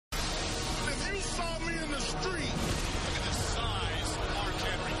the street. Look at the size of Mark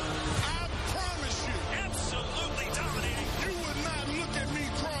Henry. I promise you. Absolutely dominating. You would not look at me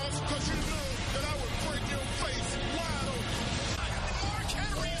cross because you know that I would break your face wide open. Mark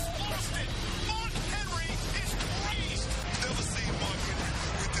Henry has lost it. Mark Henry is crazed. Never seen Mark Henry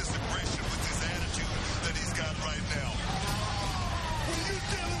with this aggression, with this attitude that he's got right now. When you're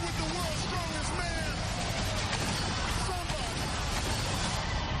dealing with the world's strongest man, somebody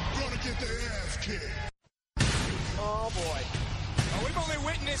gonna get their ass kicked. Oh, boy. We've only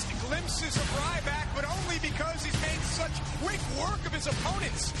witnessed glimpses of Ryback, but only because he's made such quick work of his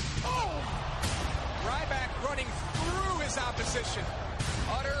opponents. Oh! Ryback running through his opposition.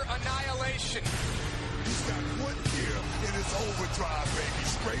 Utter annihilation. He's got one gear in his overdrive, baby,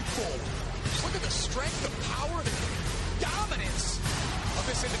 straight forward. Look at the strength, the power, the dominance of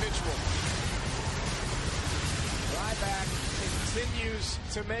this individual. Ryback continues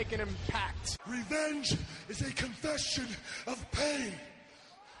to make an impact. Revenge is a confession of pain.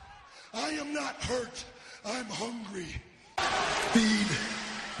 I am not hurt. I'm hungry. Feed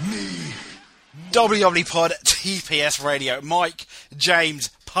me. WWE Pod TPS Radio. Mike, James,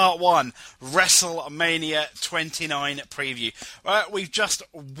 Part 1, WrestleMania 29 preview.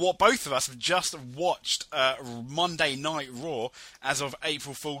 Both of us have just watched Monday Night Raw as of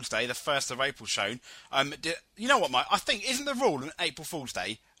April Fool's Day, the 1st of April shown. You know what, Mike? I think, isn't the rule on April Fool's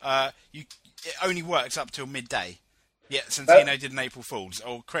Day, it only works up till midday? Yeah, Santino did an April Fool's.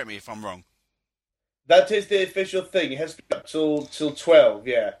 Or correct me if I'm wrong. That is the official thing. It has to be up till 12,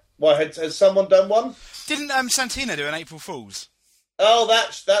 yeah. Why, has someone done one? Didn't Santino do an April Fool's? Oh,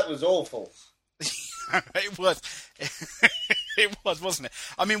 that was awful. It was. It was, wasn't it?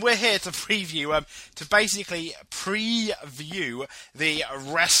 I mean, we're here to preview, to basically preview the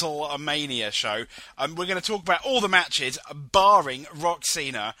WrestleMania show. We're going to talk about all the matches, barring Rock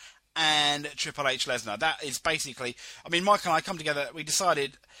Cena and Triple H Lesnar. That is basically, I mean, Mike and I come together, we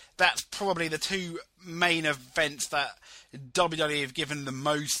decided that's probably the two main events that WWE have given the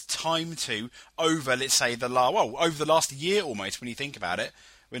most time to over, let's say, over the last year almost, when you think about it,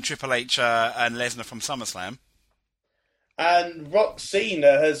 when Triple H and Lesnar from SummerSlam. And Rock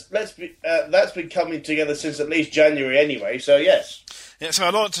Cena has, that's been coming together since at least January anyway, so yes. Yeah, so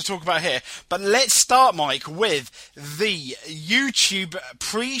a lot to talk about here. But let's start, Mike, with the YouTube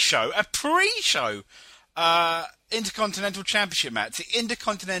pre-show. A pre-show! Intercontinental Championship match. The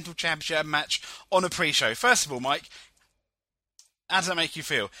Intercontinental Championship match on a pre-show. First of all, Mike, how does that make you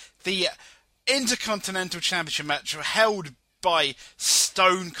feel? The Intercontinental Championship match held by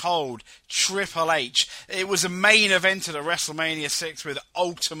Stone Cold Triple H. It was a main event at WrestleMania 6 with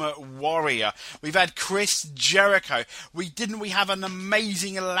Ultimate Warrior. We've had Chris Jericho. We have an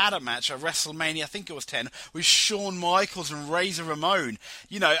amazing ladder match at WrestleMania, I think it was 10, with Shawn Michaels and Razor Ramon.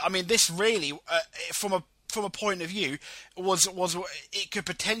 You know, I mean, this really, from a point of view, was it could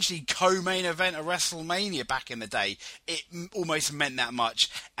potentially co-main event a WrestleMania back in the day. It almost meant that much,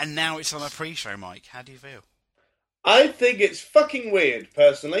 and now it's on a pre-show, Mike. How do you feel? I think it's fucking weird,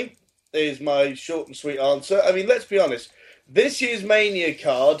 personally, is my short and sweet answer. I mean, let's be honest. This year's Mania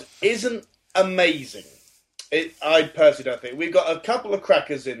card isn't amazing. I personally don't think. We've got a couple of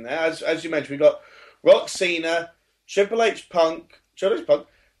crackers in there. As you mentioned, we've got Rock Cena, Triple H Punk, I'm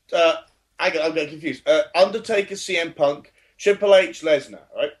getting confused. Undertaker, CM Punk, Triple H, Lesnar,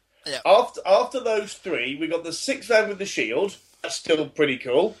 right? Yeah. After those three, we got the six man with the Shield. That's still pretty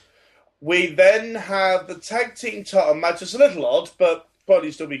cool. We then have the tag team title match. It's a little odd, but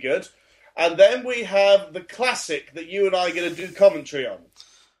probably still be good. And then we have the classic that you and I are going to do commentary on.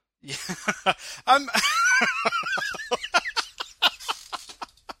 Yeah.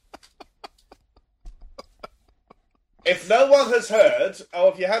 If no one has heard,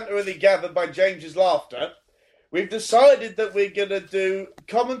 or if you haven't really gathered by James's laughter, we've decided that we're going to do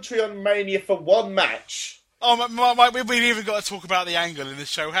commentary on Mania for one match. Oh, Mike, we've even got to talk about the angle in this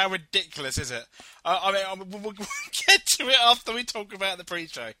show. How ridiculous is it? We'll get to it after we talk about the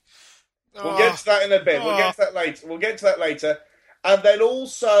pre-show. We'll get to that in a bit. We'll get to that later. And then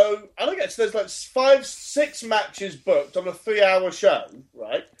also, so there's like 5-6 matches booked on a 3-hour show,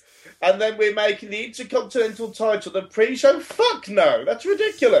 right? And then we're making the Intercontinental title the pre-show? Fuck no, that's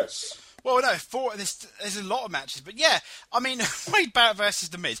ridiculous. Well, no, there's a lot of matches, but yeah, I mean, Wade Barrett versus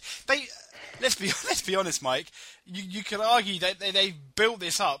The Miz. Let's be honest, Mike. You could argue that they built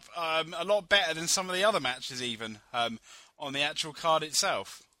this up a lot better than some of the other matches, even on the actual card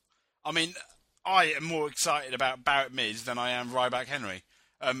itself. I mean, I am more excited about Barrett Miz than I am Ryback Henry,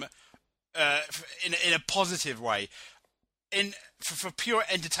 in a positive way. For pure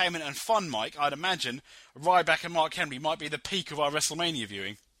entertainment and fun, Mike, I'd imagine Ryback and Mark Henry might be the peak of our WrestleMania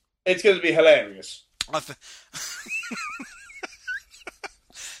viewing. It's going to be hilarious. I th-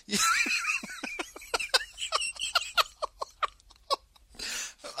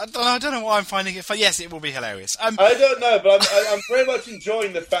 I don't know why I'm finding it. Yes, it will be hilarious. I don't know, but I'm very much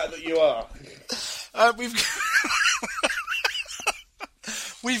enjoying the fact that you are.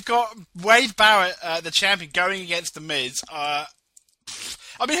 We've got Wade Barrett, the champion, going against The Miz. I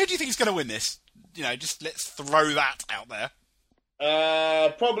mean, who do you think is going to win this? You know, just let's throw that out there.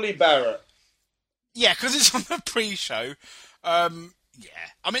 Probably Barrett. Yeah, because it's on the pre-show. Yeah.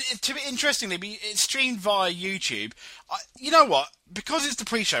 I mean, interestingly, it's streamed via YouTube. You know what? Because it's the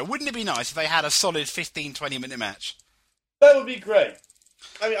pre-show, wouldn't it be nice if they had a solid 15-20 minute match? That would be great.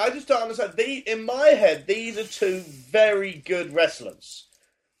 I mean, I just don't understand. In my head, these are two very good wrestlers.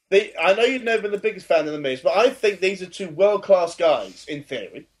 I know you've never been the biggest fan of The Miz, but I think these are two world-class guys, in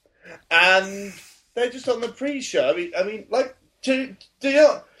theory. And they're just on the pre-show. I mean, like,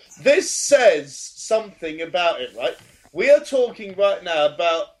 this says something about it, right? We are talking right now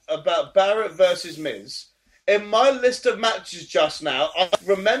about Barrett versus Miz. In my list of matches just now, I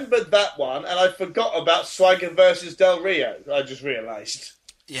remembered that one, and I forgot about Swagger versus Del Rio. I just realised.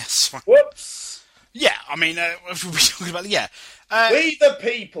 Yes. Whoops. Yeah, I mean, if we're talking about we the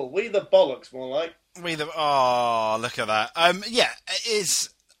people, we the bollocks, more like. Oh, look at that. Yeah, it is.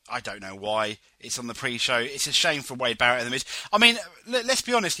 I don't know why it's on the pre-show. It's a shame for Wade Barrett and The Miz. I mean, let's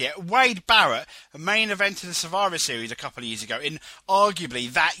be honest here. Wade Barrett main evented the Survivor Series a couple of years ago in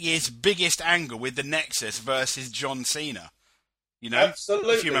arguably that year's biggest angle with the Nexus versus John Cena. You know?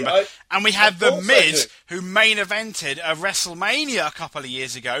 Absolutely. If you remember. And we had The Miz, who main evented a WrestleMania a couple of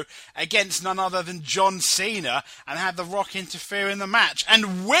years ago against none other than John Cena and had The Rock interfere in the match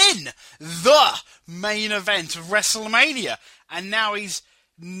and win the main event of WrestleMania. And now he's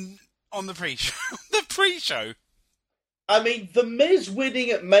on the pre-show. The pre-show. I mean, The Miz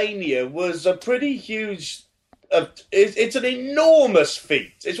winning at Mania was a pretty huge... it's an enormous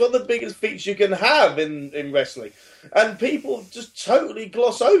feat. It's one of the biggest feats you can have in wrestling. And people just totally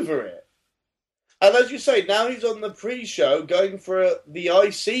gloss over it. And as you say, now he's on the pre-show going for the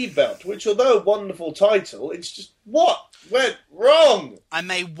IC belt, which, although a wonderful title, it's just, what went wrong? And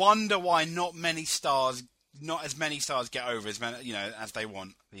they wonder why not as many stars get over as they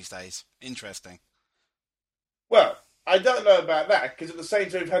want these days. Interesting. Well, I don't know about that, because at the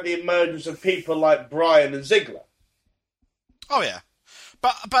same time we've had the emergence of people like Bryan and Ziggler. Oh, yeah.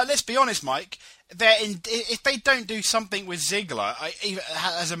 But let's be honest, Mike, if they don't do something with Ziggler,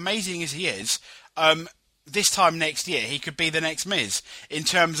 as amazing as he is, this time next year, he could be the next Miz. In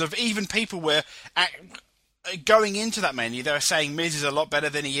terms of even people were... going into that Mania, they were saying Miz is a lot better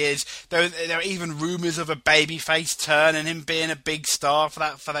than he is. There are even rumours of a babyface turn and him being a big star for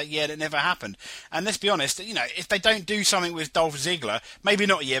that year that never happened. And let's be honest, if they don't do something with Dolph Ziggler, maybe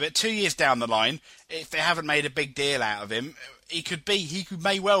not a year, but 2 years down the line, if they haven't made a big deal out of him, he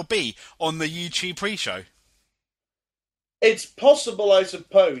may well be on the YouTube pre-show. It's possible, I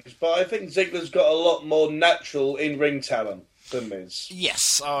suppose, but I think Ziggler's got a lot more natural in-ring talent than Miz.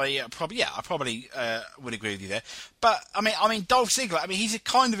 Yes, I probably would agree with you there. But I mean, Dolph Ziggler. I mean, he's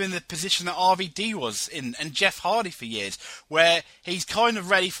kind of in the position that RVD was in, and Jeff Hardy for years, where he's kind of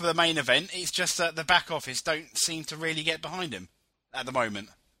ready for the main event. It's just that the back office don't seem to really get behind him at the moment.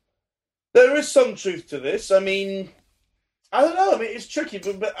 There is some truth to this. I mean, I don't know. I mean, it's tricky,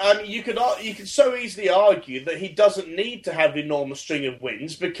 but you could so easily argue that he doesn't need to have the enormous string of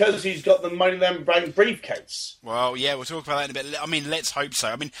wins because he's got the Money in the Bank briefcase. Well, yeah, we'll talk about that in a bit. I mean, let's hope so.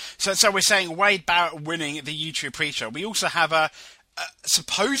 I mean, so we're saying Wade Barrett winning the YouTube pre-show. We also have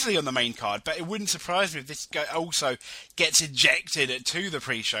supposedly on the main card, but it wouldn't surprise me if this also gets ejected to the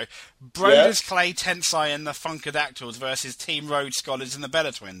pre-show. Brodus Clay, Tensai, and the Funkadactyls versus Team Rhodes Scholars and the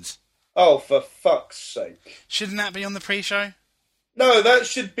Bella Twins. Oh, for fuck's sake. Shouldn't that be on the pre-show? No, that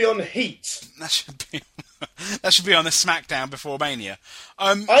should be on Heat. That should be on the SmackDown before Mania.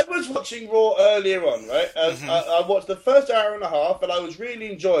 I was watching Raw earlier on, right? I watched the first hour and a half, and I was really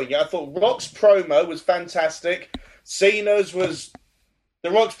enjoying it. I thought Rock's promo was fantastic. Cena's was...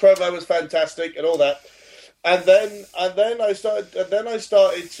 The Rock's promo was fantastic, and all that. And then I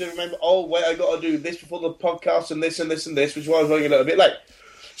started to remember, oh, wait, I got to do this before the podcast, and this, and this, and this, which is why I was running a little bit late.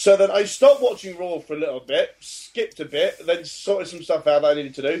 So then I stopped watching Raw for a little bit, skipped a bit, then sorted some stuff out that I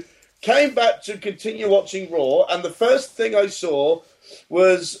needed to do, came back to continue watching Raw, and the first thing I heard,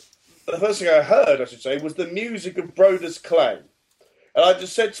 I should say, was the music of Brodus Clay. And I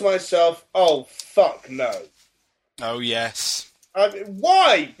just said to myself, oh, fuck no. Oh, yes. I mean,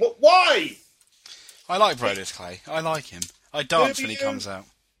 why? Why? I like Brodus Clay. I like him. I dance when he comes out.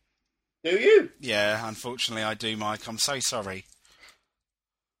 Do you? Yeah, unfortunately I do, Mike. I'm so sorry.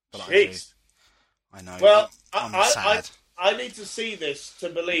 But Jeez. I know. Well, I'm sad. I need to see this to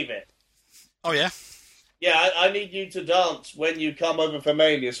believe it. Oh yeah. Yeah, I need you to dance when you come over for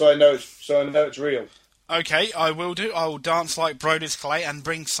Mania, so I know it's real. Okay, I will do. I will dance like Brodus Clay and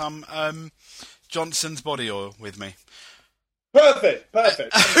bring some Johnson's body oil with me. Perfect.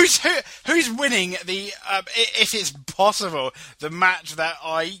 Who's winning the? If it's possible, the match that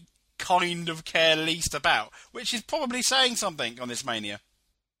I kind of care least about, which is probably saying something on this Mania.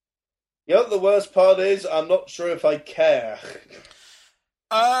 You know what the worst part is? I'm not sure if I care.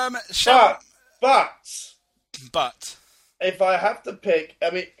 But if I have to pick,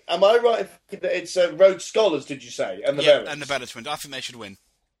 I mean, am I right if it's Rhodes Scholars, did you say? And the Berets? And the Bella Twins. I think they should win.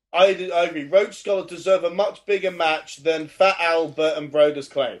 I agree. Rhodes Scholars deserve a much bigger match than Fat Albert and Brodus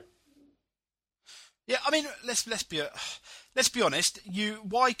Clay. Yeah, I mean, let's be honest.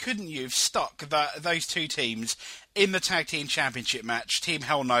 Why couldn't you have stuck those two teams in the tag team championship match, Team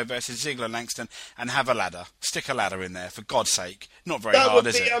Hell No versus Ziggler and Langston, and have a ladder? Stick a ladder in there, for God's sake. Not very hard,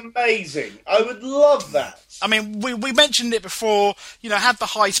 is it? That would be amazing. I would love that. I mean, we mentioned it before. Have the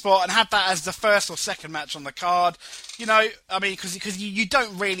high spot and have that as the first or second match on the card. I mean, because you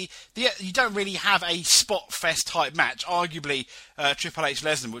don't really have a spot fest type match. Arguably, Triple H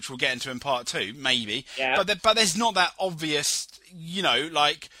Lesnar, which we'll get into in part 2, maybe. Yeah. But there's not that obvious,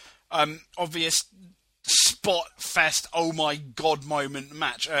 obvious spot fest. Oh my God! Moment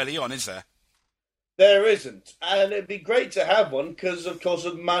match early on, is there? There isn't, and it'd be great to have one because, of course,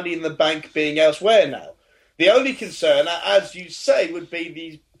 of Money in the Bank being elsewhere now. The only concern, as you say, would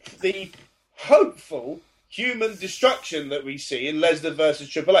be the hopeful human destruction that we see in Lesnar versus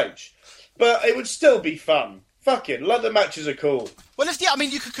Triple H. But it would still be fun. Fuck it, London matches are cool. Well, I mean,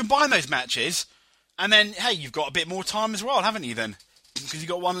 you could combine those matches, and then, hey, you've got a bit more time as well, haven't you, then? Because you've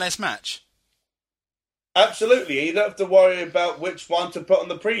got one less match. Absolutely, you don't have to worry about which one to put on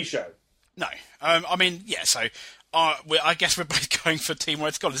the pre-show. No. I mean, yeah, so I guess we're both going for Team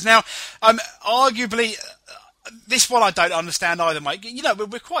Red Scholars. Now, arguably, this one I don't understand either, mate.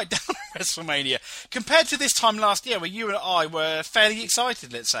 We're quite down on WrestleMania. Compared to this time last year where you and I were fairly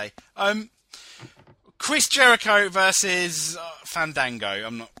excited, let's say. Chris Jericho versus Fandango.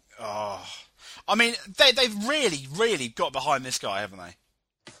 I'm not... Oh. I mean, they've really, really got behind this guy, haven't they?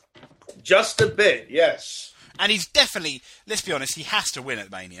 Just a bit, yes. And he's definitely, let's be honest, he has to win at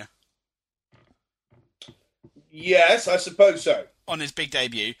Mania. Yes, I suppose so. On his big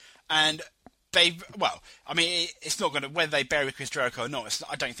debut. And it's not going to, whether they bury Chris Jericho or not,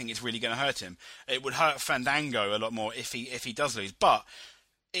 I don't think it's really going to hurt him. It would hurt Fandango a lot more if he does lose. But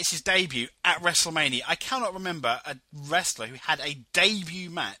it's his debut at WrestleMania. I cannot remember a wrestler who had a debut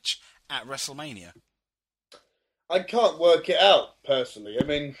match at WrestleMania. I can't work it out, personally. I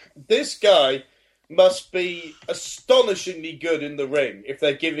mean, this guy must be astonishingly good in the ring if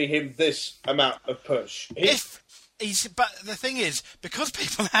they're giving him this amount of push. But the thing is, because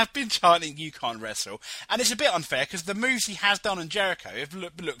people have been chanting "You can't wrestle," and it's a bit unfair because the moves he has done on Jericho have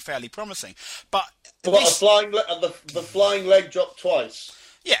looked fairly promising. But the flying leg drop twice.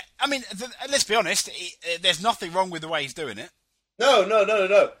 Yeah, I mean, let's be honest. There's nothing wrong with the way he's doing it. No.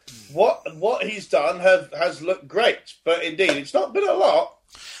 What he's done has looked great, but indeed, it's not been a lot.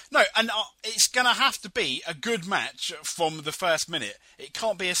 No, and it's going to have to be a good match from the first minute. It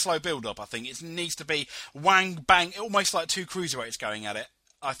can't be a slow build-up, I think. It needs to be wang, bang, almost like two cruiserweights going at it,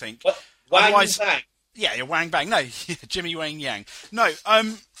 I think. Wang, bang? Yeah, wang, bang. No, Jimmy Wang Yang. No,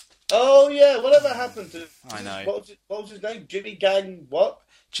 Oh, yeah, whatever happened to... I know. What was his name? Jimmy Gang what?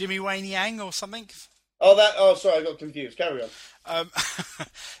 Jimmy Wang Yang or something? Oh, sorry, I got confused. Carry on.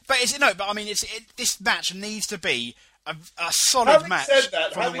 But I mean, this match needs to be a solid match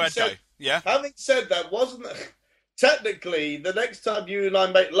from the word go. Yeah. Having said that, wasn't technically the next time you and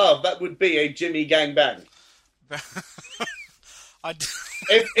I make love, that would be a Jimmy Gang Bang.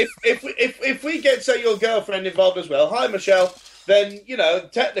 If we get say your girlfriend involved as well, hi Michelle, then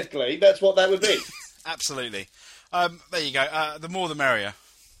technically that's what that would be. Absolutely. There you go. The more the merrier.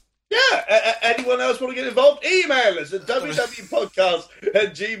 Yeah, anyone else want to get involved? Email us at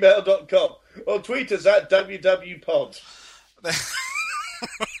www.podcast@gmail.com or tweet us at www.pod.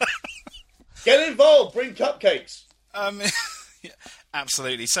 Get involved, bring cupcakes. Yeah,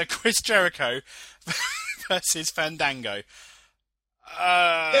 absolutely. So Chris Jericho versus Fandango.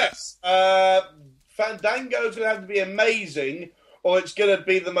 Yes. Fandango's going to have to be amazing or it's going to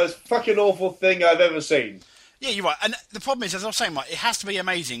be the most fucking awful thing I've ever seen. Yeah, you're right. And the problem is, as I was saying, Mike, it has to be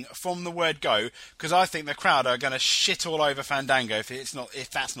amazing from the word go, because I think the crowd are going to shit all over Fandango if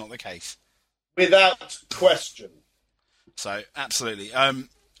that's not the case. Without question. So, absolutely. I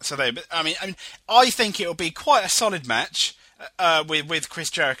think it'll be quite a solid match with Chris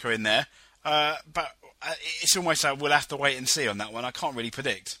Jericho in there. But it's almost like we'll have to wait and see on that one. I can't really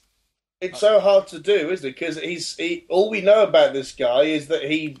predict. It's so hard to do, isn't it? Because all we know about this guy is that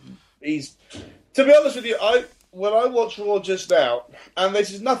he's. To be honest with you, when I watched Raw just now, and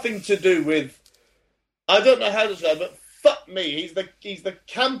this is nothing to do with. I don't know how to say it, but fuck me, he's the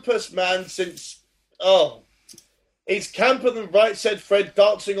campest man since. Oh, he's camper than Right Said Fred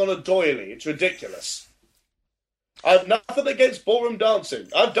dancing on a doily. It's ridiculous. I have nothing against ballroom dancing.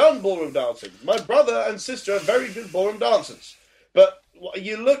 I've done ballroom dancing. My brother and sister are very good ballroom dancers. But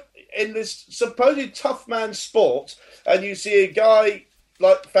you look in this supposed tough man sport, and you see a guy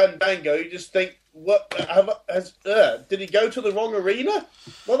like Fandango, you just think, did he go to the wrong arena?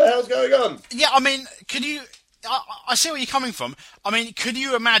 What the hell's going on? Yeah, I mean, could you... I see where you're coming from. I mean, could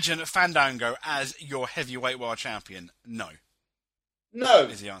you imagine Fandango as your heavyweight world champion? No. No.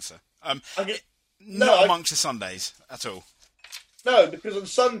 Is the answer. Not amongst the Sundays at all. No, because on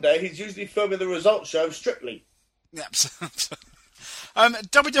Sunday he's usually filming the results show Strictly. Yep.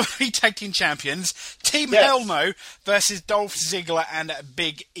 WWE Tag Team Champions, Team Hell No versus Dolph Ziggler and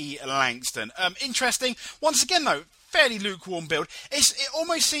Big E Langston. Interesting. Once again, though, fairly lukewarm build. It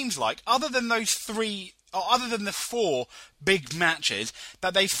almost seems like, other than the 4 big matches,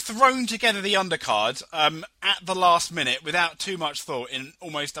 that they've thrown together the undercard at the last minute without too much thought, in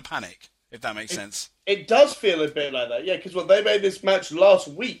almost a panic, if that makes sense. It does feel a bit like that, yeah, because they made this match last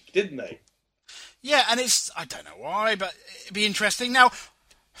week, didn't they? Yeah, and I don't know why, but it'd be interesting. Now,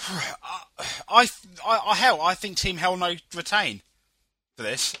 I think Team Hell No retain for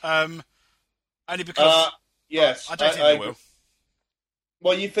this, only because yes, I don't think they will.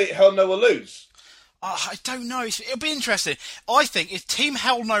 Well, you think Hell No will lose? I don't know. It'll be interesting. I think if Team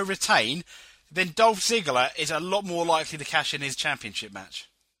Hell No retain, then Dolph Ziggler is a lot more likely to cash in his championship match.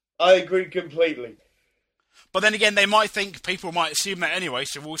 I agree completely. But then again, people might assume that anyway,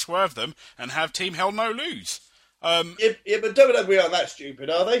 so we'll swerve them and have Team Hell No lose. But WWE aren't that stupid,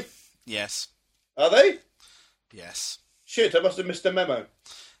 are they? Yes. Are they? Yes. Shit, I must have missed a memo.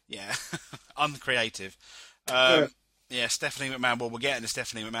 Yeah. Uncreative. Yeah, Stephanie McMahon. Well, we'll get into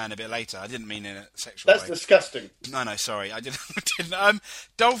Stephanie McMahon a bit later. I didn't mean in a sexual way. That's disgusting. No, sorry. I didn't.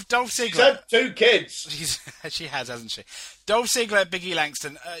 Dolph Ziggler. She's had 2 kids. She has, hasn't she? Dolph Ziggler, Big E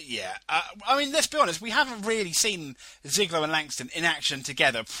Langston. Yeah. I mean, let's be honest. We haven't really seen Ziggler and Langston in action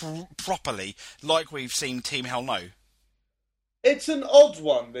together properly like we've seen Team Hell No. It's an odd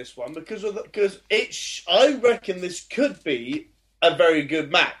one, this one, because I reckon this could be a very good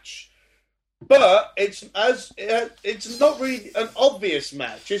match. But it's not really an obvious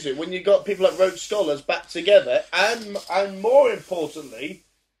match, is it? When you've got people like Rhodes Scholars back together, and more importantly,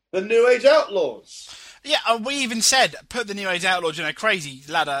 the New Age Outlaws. Yeah, we even said put the New Age Outlaws in a crazy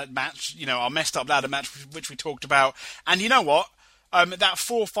ladder match, our messed up ladder match, which we talked about. And you know what? That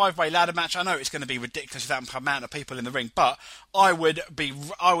 4 or 5-way ladder match, I know it's going to be ridiculous with that amount of people in the ring, but I would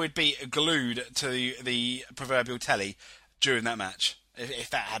be glued to the proverbial telly during that match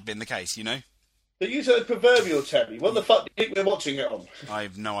if that had been the case, So you said proverbial telly. What the fuck do you think we're watching it on? I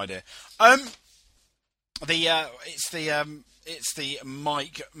have no idea. It's the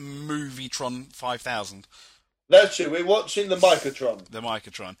Mike Movietron 5000. That's true. We're watching the Microtron. The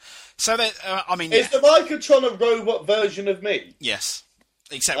Microtron. So that is the Microtron a robot version of me? Yes,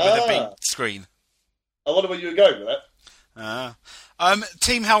 except with a big screen. I wonder where you were going with that.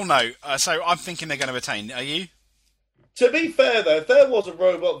 Team Hell No. So I'm thinking they're going to retain. Are you? To be fair, though, if there was a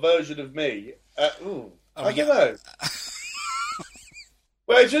robot version of me, I don't know.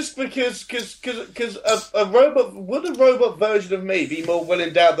 Well, just because a robot version of me be more well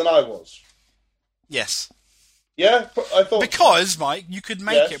endowed than I was? Yes. Yeah, I thought because Mike, you could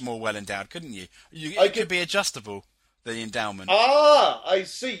make it more well endowed, couldn't you? It could be adjustable. The endowment. I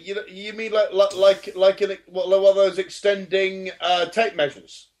see. You mean like one of those extending tape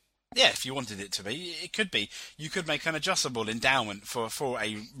measures? Yeah, if you wanted it to be, it could be. You could make an adjustable endowment for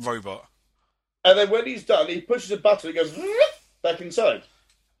a robot. And then when he's done, he pushes a button and it goes back inside.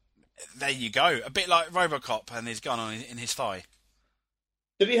 There you go. A bit like RoboCop and his gun in his thigh.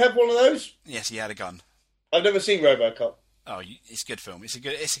 Did he have one of those? Yes, he had a gun. I've never seen RoboCop. Oh, it's a good film. It's a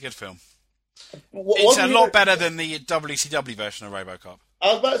good film. It's a lot better than the WCW version of RoboCop. I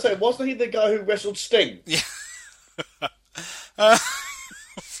was about to say, wasn't he the guy who wrestled Sting? Yeah.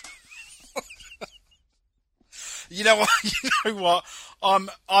 You know what?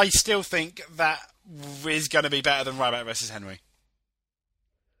 I still think that is going to be better than Ryback versus Henry.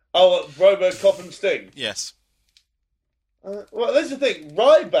 Oh, RoboCop and Sting? Yes. Well, that's the thing.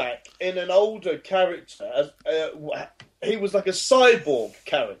 Ryback, in an older character, he was like a cyborg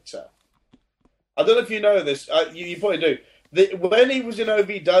character. I don't know if you know this. You probably do. When he was in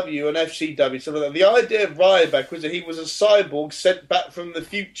OVW and FCW, something like that, the idea of Ryback was that he was a cyborg sent back from the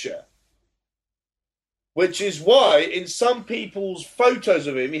future. Which is why, in some people's photos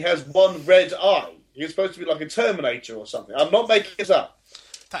of him, he has one red eye. He's supposed to be like a Terminator or something. I'm not making this up.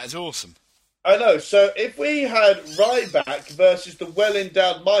 That is awesome. I know. So if we had Ryback versus the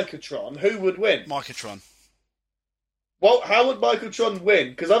well-endowed Microtron, who would win? Microtron. Well, how would Microtron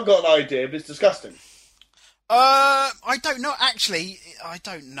win? Because I've got an idea, but it's disgusting. I don't know. Actually, I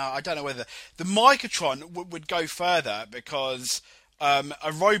don't know. I don't know whether the Microtron would go further because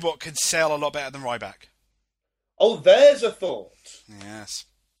a robot could sell a lot better than Ryback. Oh, there's a thought. Yes.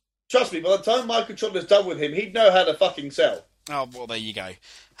 Trust me, by the time Microtron is done with him, he'd know how to fucking sell. Oh, well, there you go.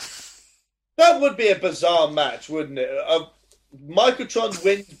 That would be a bizarre match, wouldn't it? Microtron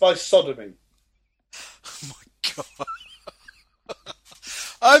wins by sodomy. Oh my god.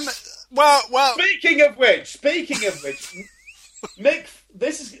 Well. Speaking of which, Mick,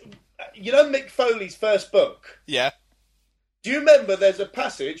 Mick Foley's first book. Yeah. Do you remember? There's a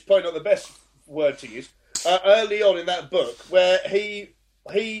passage, probably not the best word to use, early on in that book where he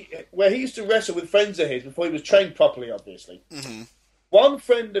used to wrestle with friends of his before he was trained properly, obviously. Mm-hmm. One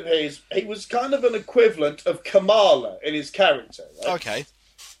friend of his, he was kind of an equivalent of Kamala in his character. Right? Okay.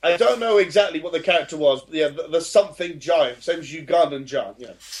 I don't know exactly what the character was. But yeah, the something giant, same as Ugandan giant. You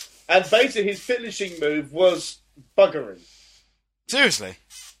know. And basically, his finishing move was buggering. Seriously?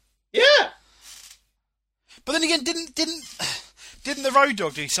 Yeah. But then again, didn't the Road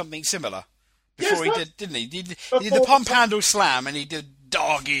Dogg do something similar before he did? Didn't he? He did the pump handle slam, and he did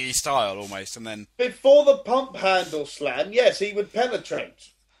doggy style almost, and then before the pump handle slam, yes, he would penetrate.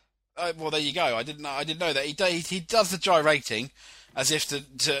 Well, there you go. I didn't know that he does the gyrating as if to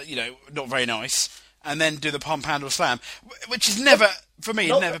not very nice, and then do the pump handle slam, which is never for me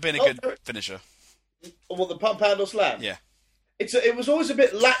never been a good finisher. Well, the pump handle slam. Yeah, it was always a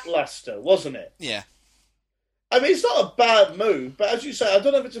bit lackluster, wasn't it? Yeah. I mean, it's not a bad move, but as you say, I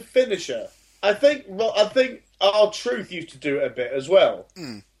don't know if it's a finisher. I think R-Truth used to do it a bit as well,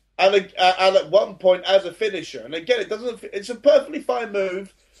 and at one point as a finisher. And again, it's a perfectly fine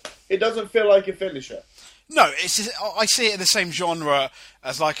move. It doesn't feel like a finisher. No, I see it in the same genre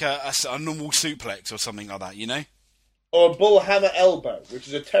as like a normal suplex or something like that, you know, or a bull hammer elbow, which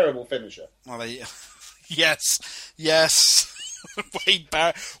is a terrible finisher. Well, yes. Wade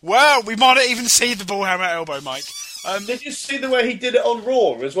Barrett. Well, we might not even see the bull hammer elbow, Mike. Did you see the way he did it on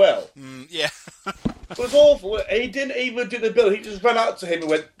Raw as well? Yeah. It was awful. He didn't even do the build. He just ran out to him and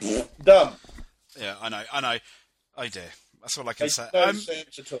went, done. Yeah, I know. Oh dear. That's all I can say. No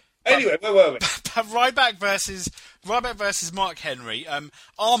sense at all. Anyway, where were we? Ryback versus Mark Henry.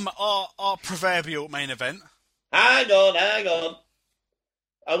 Our proverbial main event. Hang on.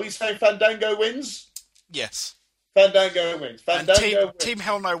 Are we saying Fandango wins? Yes. Fandango wins. Wins. Team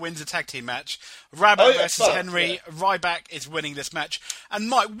Hell No wins a tag team match. Ryback versus Henry. Yeah. Ryback is winning this match. And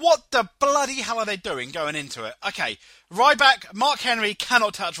Mike, what the bloody hell are they doing going into it? Okay, Ryback, Mark Henry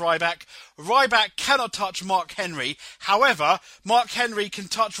cannot touch Ryback. Ryback cannot touch Mark Henry. However, Mark Henry can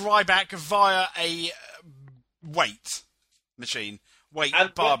touch Ryback via a weight machine.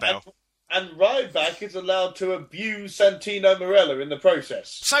 Barbell. And Ryback is allowed to abuse Santino Marella in the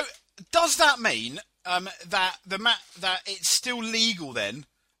process. So, does that mean that that it's still legal then,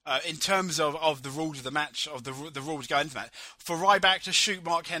 in terms of the rules of the match, of the rules going into that, for Ryback to shoot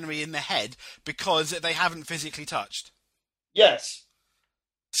Mark Henry in the head because they haven't physically touched? Yes.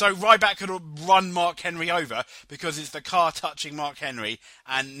 So Ryback could run Mark Henry over because it's the car touching Mark Henry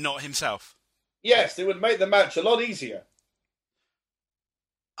and not himself? Yes, it would make the match a lot easier.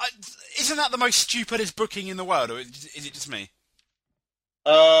 Isn't that the most stupidest booking in the world, or is it just me?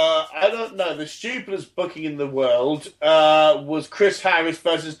 I don't know. The stupidest booking in the world was Chris Harris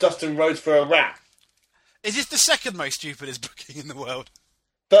versus Dustin Rhodes for a rap. Is this the second most stupidest booking in the world?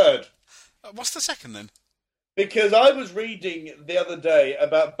 Third. What's the second then? Because I was reading the other day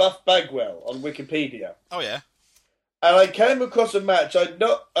about Buff Bagwell on Wikipedia. Oh yeah. And I came across a match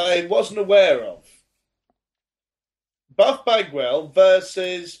I wasn't aware of. Buff Bagwell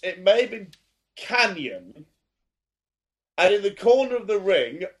versus, it may have been Canyon, and in the corner of the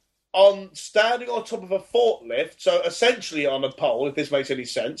ring, standing on top of a forklift, so essentially on a pole, if this makes any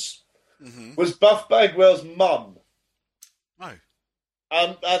sense, was Buff Bagwell's mum. Oh.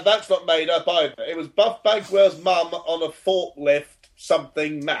 And that's not made up either. It was Buff Bagwell's mum on a forklift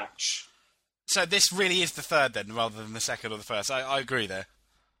something match. So this really is the third then, rather than the second or the first. I agree there.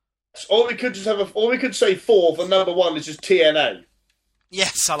 Or we could say fourth, and number one is just TNA.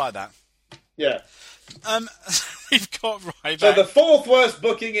 Yes, I like that. Yeah. We've got Ryback. So the fourth worst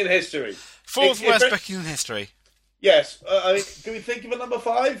booking in history. Fourth worst booking in history. Yes. I mean, can we think of a number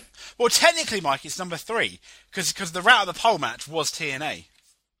 5? Well, technically, Mike, it's number 3 because the route of the pole match was TNA.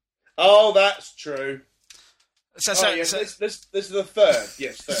 Oh, that's true. So, This is the third.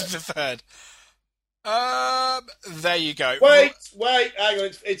 Yes, this is third. the third. There you go. Wait, hang on.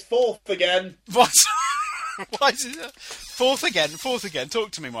 It's fourth again. What? Why is it fourth again? Fourth again.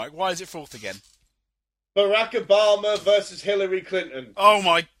 Talk to me, Mike. Why is it fourth again? Barack Obama versus Hillary Clinton. Oh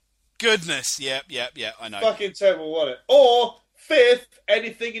my goodness! Yep. I know. Fucking terrible, wasn't it? Or fifth,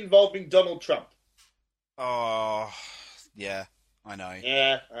 anything involving Donald Trump. Oh, yeah, I know.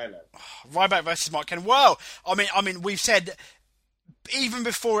 Yeah, I know. Ryback versus Mark Henry. Well, I mean, we've said even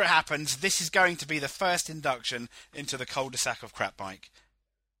before it happens, this is going to be the first induction into the cul-de-sac of crap, Mike.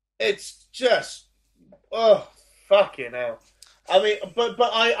 It's just, oh, fucking hell. I mean, but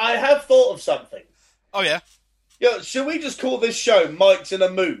I have thought of something. Oh yeah. Yeah, should we just call this show Mike's in a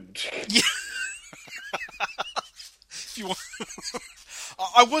Mood? Yeah. If you want.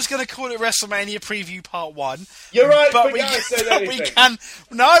 I was going to call it WrestleMania Preview Part 1. You're right, but we can't say anything. We can.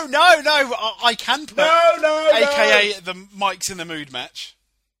 No. I can put. No. AKA the Mike's in the Mood match.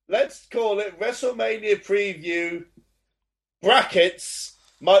 Let's call it WrestleMania Preview brackets.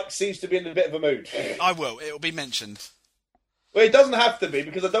 Mike seems to be in a bit of a mood. I will. It will be mentioned. Well, it doesn't have to be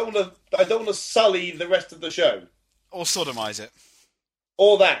because I don't want to sully the rest of the show Or sodomise it.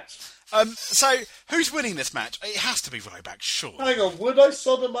 or that. So, who's winning this match? It has to be Ryback, sure. Hang on, would I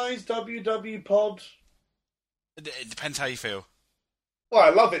sodomise WW Pod? It depends how you feel. Well, I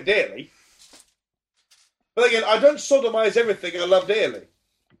love it dearly. But again, I don't sodomise everything I love dearly.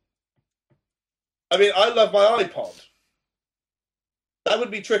 I mean, I love my iPod. That would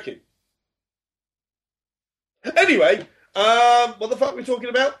be tricky. Anyway, what the fuck are we talking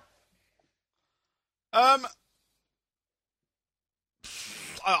about? No,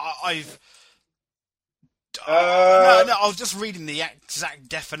 I was just reading the exact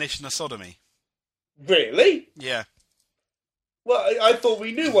definition of sodomy. Really? Yeah. Well, I thought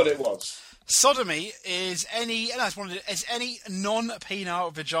we knew what it was. Sodomy is any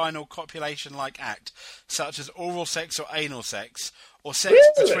non-penile vaginal copulation-like act, such as oral sex or anal sex, or sex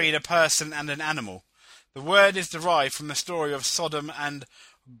Really? between a person and an animal. The word is derived from the story of Sodom and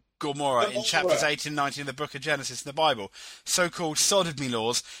Gomorrah in chapters 18 and 19 of the Book of Genesis in the Bible. So-called sodomy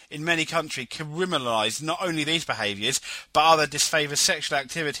laws in many countries criminalise not only these behaviours, but other disfavoured sexual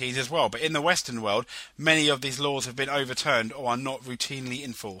activities as well. But in the Western world, many of these laws have been overturned or are not routinely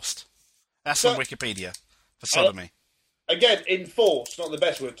enforced. That's on Wikipedia for sodomy. Again, enforced, not the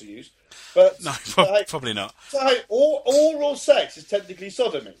best word to use. But No, probably not. So, hey, oral sex is technically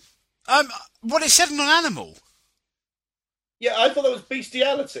sodomy. Well, it said non-animal. Yeah, I thought that was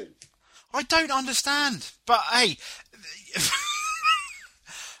bestiality. I don't understand. But hey,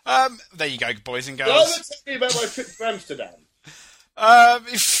 there you go, boys and Now, girls. let's tell me about my trip to Amsterdam.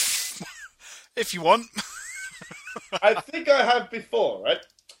 If you want. I think I have before, right?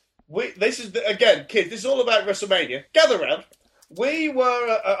 This is again, kids. This is all about WrestleMania. Gather round. We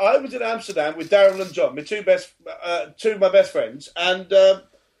were. I was in Amsterdam with Darren and John, my two of my best friends, and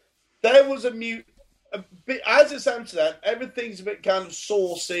there was a bit, as it's Amsterdam, everything's a bit kind of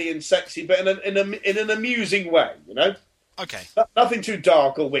saucy and sexy, but in an amusing way, you know. Okay. Nothing too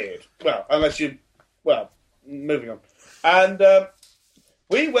dark or weird. Well, unless you. Well, moving on, and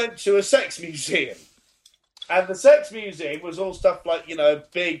we went to a sex museum. And the sex museum was all stuff like, you know,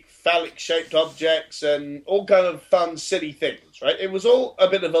 big phallic-shaped objects and all kind of fun, silly things, right? It was all a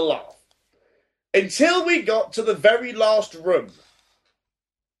bit of a laugh. Until we got to the very last room.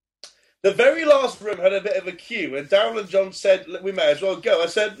 The very last room had a bit of a queue, and Darryl and John said, we may as well go. I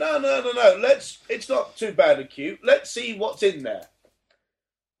said, no, it's not too bad a queue. Let's see what's in there.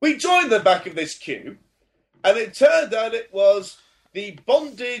 We joined the back of this queue, and it turned out it was the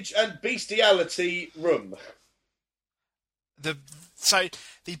bondage and bestiality room. So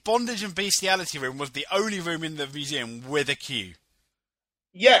the bondage and bestiality room was the only room in the museum with a queue.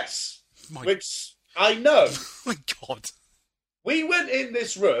 Yes, which I know. Oh my God. We went in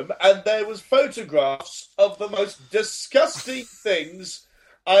this room and there was photographs of the most disgusting things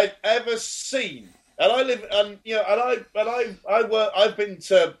I've ever seen. And I live, and you know, I've been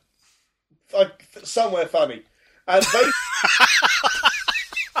to somewhere funny, and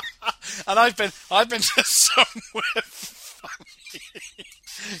and I've been to somewhere funny.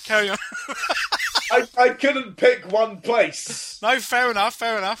 Carry on. I couldn't pick one place. No, fair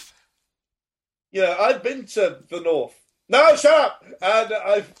enough. Yeah, I've been to the north. No, shut up! And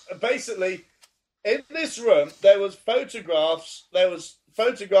I've basically, in this room, there was photographs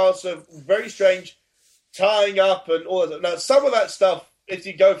of very strange tying up and all of that. Now, some of that stuff, if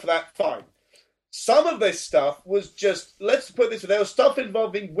you go for that, fine. Some of this stuff was just, let's put this, there was stuff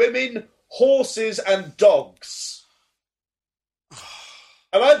involving women, horses, and dogs.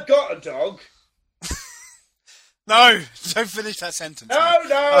 And I've got a dog. No, don't finish that sentence. No.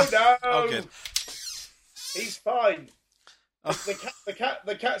 Oh, good. He's fine.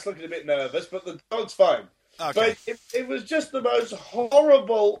 The cat's looking a bit nervous, but the dog's fine. Okay. But it was just the most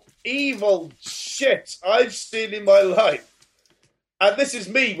horrible, evil shit I've seen in my life. And this is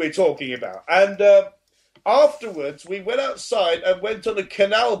me we're talking about. And afterwards, we went outside and went on a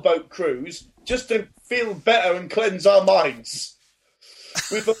canal boat cruise just to feel better and cleanse our minds.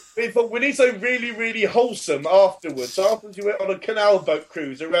 We thought we need something really, really wholesome afterwards. So afterwards, we went on a canal boat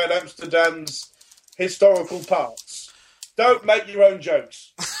cruise around Amsterdam's historical parts. Don't make your own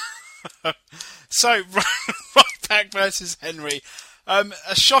jokes. So, Ryback versus Henry. A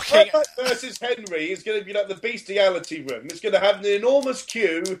shocking... Ryback versus Henry is going to be like the bestiality room. It's going to have an enormous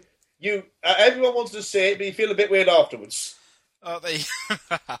queue. Everyone wants to see it, but you feel a bit weird afterwards.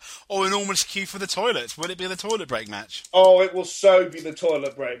 Or enormous queue for the toilets. Will it be the toilet break match? Oh, it will so be the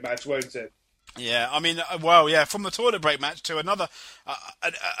toilet break match, won't it? Yeah, I mean, well, yeah, from the toilet break match to another...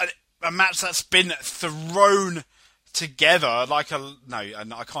 a match that's been thrown together like a... No,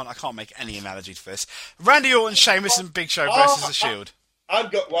 I can't make any analogy for this. Randy Orton, Sheamus and Big Show versus The Shield.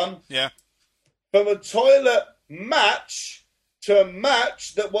 I've got one. Yeah. From a toilet match to a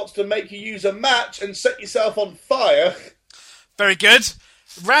match that wants to make you use a match and set yourself on fire... Very good.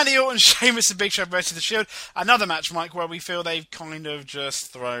 Randy Orton, Sheamus and Big Show versus The Shield. Another match, Mike, where we feel they've kind of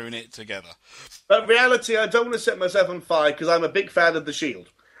just thrown it together. But in reality, I don't want to set myself on fire because I'm a big fan of The Shield.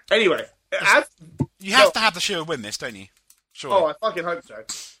 Anyway. You have to have The Shield win this, don't you? Sure. Oh, I fucking hope so.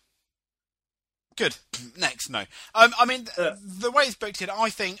 Good. Next, no. I mean, the way it's booked in, I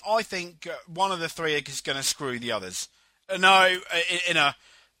think one of the three is going to screw the others.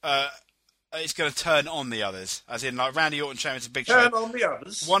 It's going to turn on the others, as in like Randy Orton, Sheamus, and Big Show. Turn on the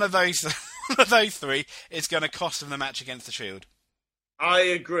others. One of those three is going to cost them the match against the Shield. I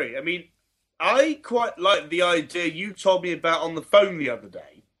agree. I mean, I quite like the idea you told me about on the phone the other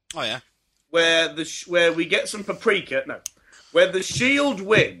day. Oh yeah, where we get some paprika. No, where the Shield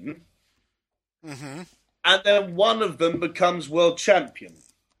win, and then one of them becomes world champion.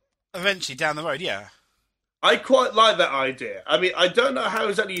 Eventually, down the road, yeah. I quite like that idea. I mean, I don't know how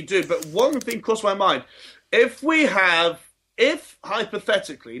exactly you do, but one thing crossed my mind. If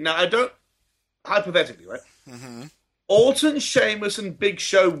hypothetically, right? Mm-hmm. Orton, Sheamus, and Big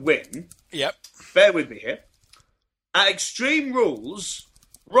Show win. Yep. Bear with me here. At Extreme Rules,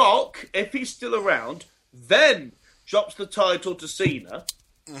 Rock, if he's still around, then drops the title to Cena.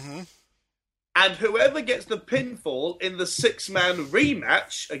 Mm-hmm. And whoever gets the pinfall in the 6-man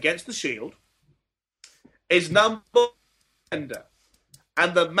rematch against the Shield is number contender.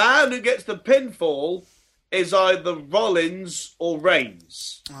 And the man who gets the pinfall is either Rollins or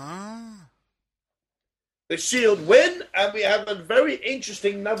Reigns. The Shield win, and we have a very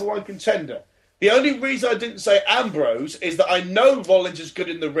interesting number one contender. The only reason I didn't say Ambrose is that I know Rollins is good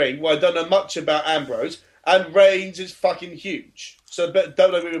in the ring, well, I don't know much about Ambrose, and Reigns is fucking huge. So don't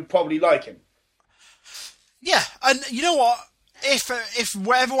know we would probably like him. Yeah, and you know what? If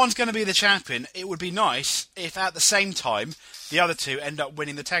everyone's going to be the champion, it would be nice if at the same time the other two end up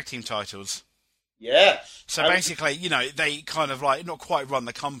winning the tag team titles. Yeah. So basically, they kind of like not quite run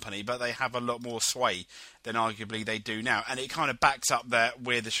the company, but they have a lot more sway than arguably they do now, and it kind of backs up that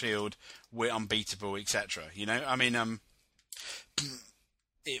we're the Shield, we're unbeatable, etc. I mean,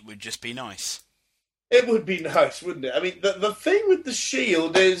 it would just be nice. It would be nice, wouldn't it? I mean, the thing with the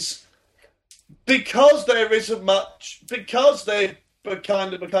Shield is, because there isn't much, because they've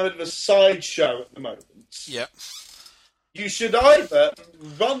kind of a sideshow at the moment. Yeah. You should either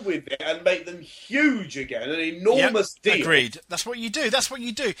run with it and make them huge again, an enormous deal. Agreed. That's what you do.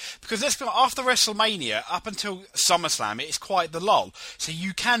 Because let's be honest, after WrestleMania, up until SummerSlam, it's quite the lull. So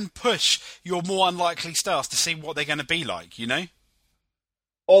you can push your more unlikely stars to see what they're going to be like,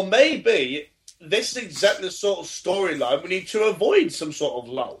 Or maybe this is exactly the sort of storyline we need to avoid some sort of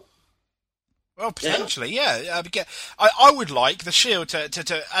lull. Well, potentially, yeah. I would like the Shield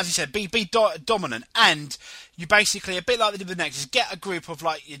to as you said, be dominant, and you basically, a bit like they did with the Nexus, get a group of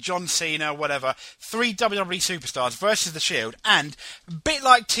like your John Cena, whatever, 3 WWE superstars versus the Shield, and a bit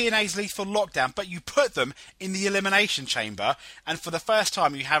like TNA's Lethal Lockdown, but you put them in the Elimination Chamber, and for the first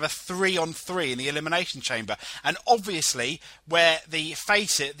time you have a 3-on-3 in the Elimination Chamber, and obviously where the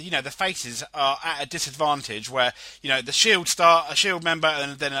faces are at a disadvantage, where the Shield star, a Shield member,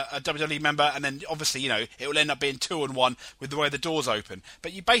 and then a WWE member, and then obviously it will end up being 2-on-1 with the way the doors open.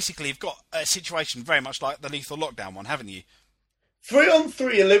 But you basically have got a situation very much like the Lethal Lockdown one, haven't you?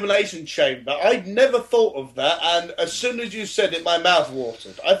 3-on-3 elimination chamber. I'd never thought of that, and as soon as you said it, my mouth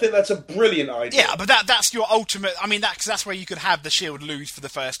watered. I think that's a brilliant idea. Yeah, but that's your ultimate. I mean, that's where you could have the Shield lose for the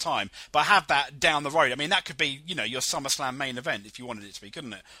first time, but have that down the road. I mean, that could be, your SummerSlam main event if you wanted it to be,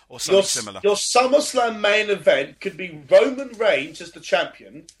 couldn't it? Or something similar. Your SummerSlam main event could be Roman Reigns as the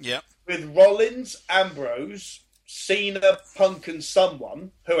champion. Yeah. With Rollins, Ambrose, Cena, Punk, and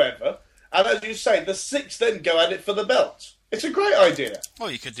whoever. And as you say, the 6 then go at it for the belt. It's a great idea.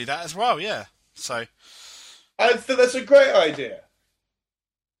 Well, you could do that as well, yeah. So, I think that's a great idea.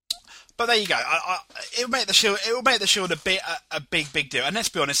 but there you go. It will make the Shield. It will make the Shield a big deal. And let's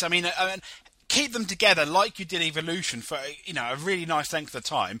be honest. I mean, keep them together like you did Evolution for a really nice length of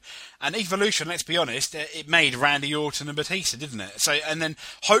time. And Evolution, let's be honest, it made Randy Orton and Batista, didn't it? So, and then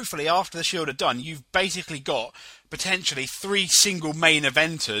hopefully after the Shield are done, you've basically got potentially 3 single main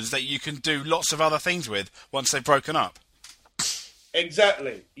eventers that you can do lots of other things with once they've broken up.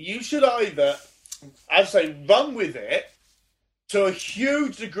 Exactly. You should either, I'd say, run with it to a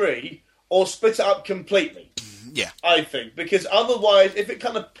huge degree or split it up completely. Yeah. I think. Because otherwise, if it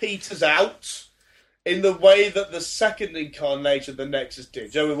kind of peters out in the way that the second incarnation of the Nexus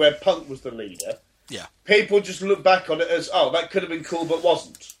did, where Punk was the leader, yeah, people just look back on it as, oh, that could have been cool but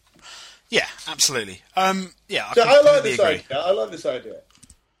wasn't. Yeah, absolutely. Yeah, So I like this agree. idea. I like this idea.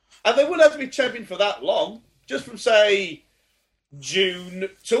 And they wouldn't have to be champion for that long. Just from, say, June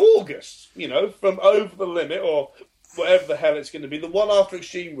to August, from Over the Limit or whatever the hell it's going to be, the one after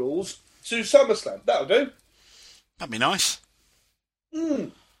Extreme Rules to SummerSlam. That'll do. That'd be nice.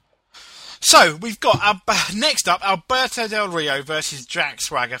 So, we've got, next up, Alberto Del Rio versus Jack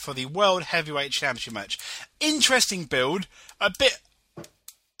Swagger for the World Heavyweight Championship match. Interesting build, a bit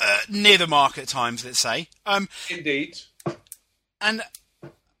near the mark at times, let's say. Indeed. And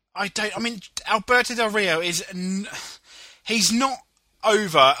Alberto Del Rio is... he's not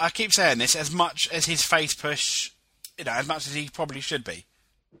over, I keep saying this, as much as his face push, as much as he probably should be.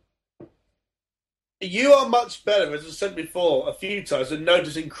 You are much better, as I said before a few times, at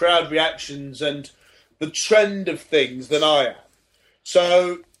noticing crowd reactions and the trend of things than I am.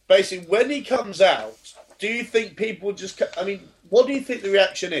 So, basically, when he comes out, do you think people just... what do you think the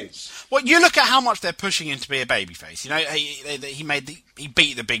reaction is? Well, you look at how much they're pushing him to be a babyface. He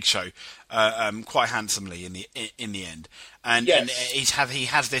beat the Big Show quite handsomely in the end, and, yes. and he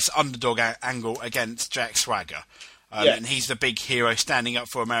has this underdog angle against Jack Swagger. Yes. And he's the big hero standing up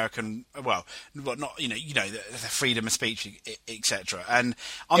for American, the freedom of speech, etc. And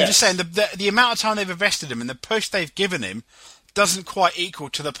I'm yes. just saying the amount of time they've invested in him and the push they've given him doesn't quite equal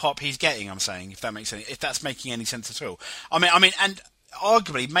to the pop he's getting. I'm saying, if that's making any sense at all. I mean, and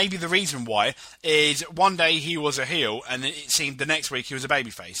arguably, maybe the reason why is one day he was a heel, and it seemed the next week he was a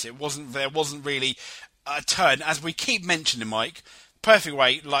babyface. There wasn't really a turn, as we keep mentioning, Mike, perfect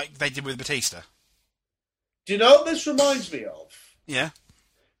way like they did with Batista. Do you know what this reminds me of? Yeah.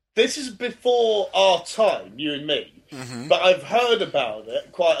 This is before our time, you and me, but I've heard about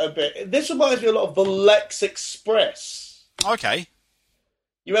it quite a bit. This reminds me a lot of the Lex Express. Okay.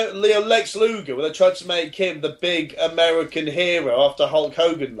 You remember Lex Luger, where they tried to make him the big American hero after Hulk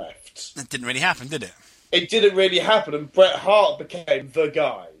Hogan left? It didn't really happen, did it? It didn't really happen, and Bret Hart became the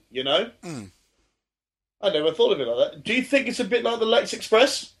guy, I never thought of it like that. Do you think it's a bit like the Lex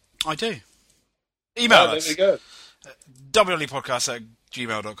Express? I do. Email us. There we go.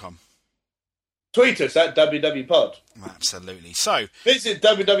 www.podcast@gmail.com. Tweet us at www.pod. Absolutely. So, visit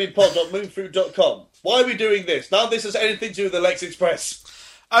www.pod.moonfruit.com. Why are we doing this? None of this has anything to do with the Lex Express.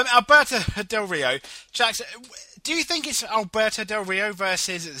 Alberto Del Rio. Jackson, do you think it's Alberto Del Rio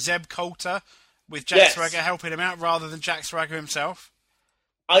versus Zeb Coulter with Jack Swagger helping him out rather than Jack Swagger himself?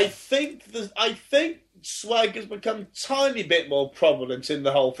 I think Swagger's become a tiny bit more prominent in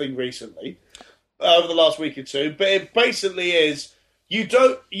the whole thing recently, over the last week or two. But it basically is, you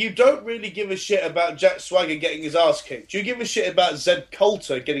don't really give a shit about Jack Swagger getting his ass kicked. You give a shit about Zeb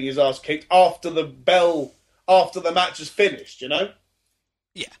Coulter getting his ass kicked after the match is finished,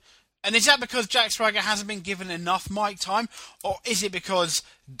 Yeah. And is that because Jack Swagger hasn't been given enough mic time, or is it because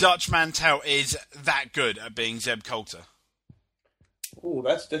Dutch Mantel is that good at being Zeb Coulter? Oh,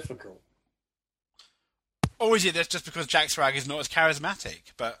 that's difficult. Or is it just because Jack Swagger is not as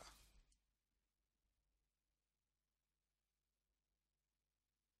charismatic? But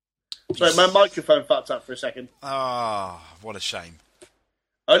sorry, my microphone fucked up for a second. Ah, what a shame.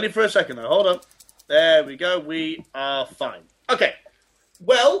 Only for a second, though. Hold on. There we go. We are fine. Okay.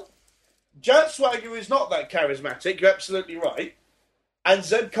 Well, Jack Swagger is not that charismatic. You're absolutely right. And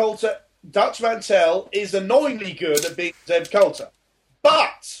Zeb Coulter, Dutch Mantel, is annoyingly good at being Zeb Coulter.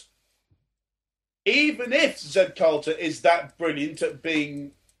 But even if Zeb Coulter is that brilliant at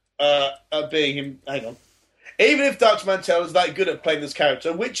being him, hang on. Even if Dutch Mantell is that good at playing this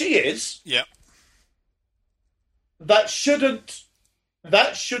character, which he is, Yeah. that shouldn't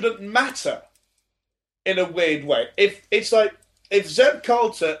matter in a weird way. If Zeb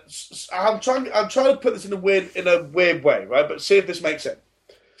Coulter, I'm trying to put this in a weird way, right? But see if this makes sense.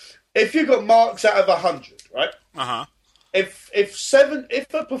 If you've got marks out of 100, right? Uh-huh. If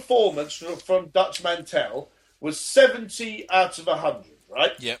a performance from Dutch Mantell was 70 out of 100,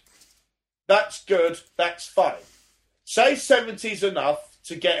 right? Yep. That's good. That's fine. Say 70's enough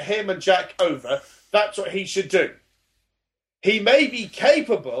to get him and Jack over. That's what he should do. He may be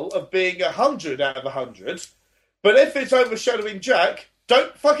capable of being 100 out of 100, but if it's overshadowing Jack,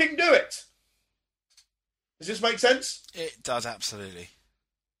 don't fucking do it. Does this make sense? It does, absolutely.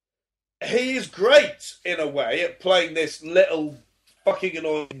 He is great, in a way, at playing this little fucking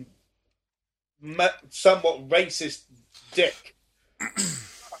annoying, somewhat racist dick.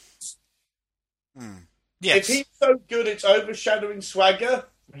 Yes. If he's so good it's overshadowing Swagger,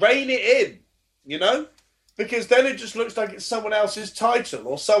 rein it in, you know? Because then it just looks like it's someone else's title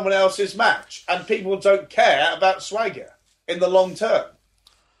or someone else's match, and people don't care about Swagger in the long term.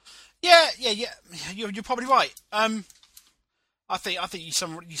 Yeah. You're probably right. I think you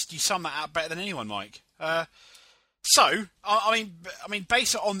sum that out better than anyone, Mike. So, I mean,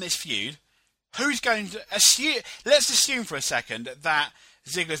 based on this feud, who's going to assume? Let's assume for a second that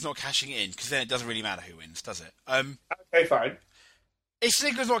Ziggler's not cashing it in, because then it doesn't really matter who wins, does it? Okay, fine. If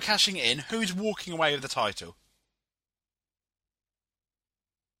Ziggler's not cashing it in, who's walking away with the title?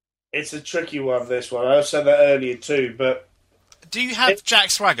 It's a tricky one, this one. I said that earlier too, but... Do you have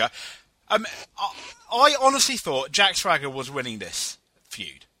Jack Swagger? I honestly thought Jack Swagger was winning this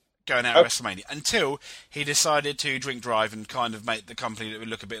feud, going out of WrestleMania, until he decided to drink drive and kind of make the company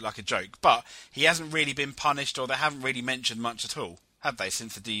look a bit like a joke. But he hasn't really been punished, or they haven't really mentioned much at all, have they,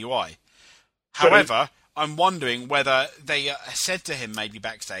 since the DUI? However, I'm wondering whether they said to him maybe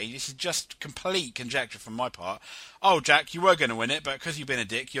backstage, this is just complete conjecture from my part, oh, Jack, you were going to win it, but because you've been a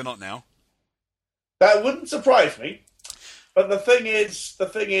dick, you're not now. That wouldn't surprise me. But the thing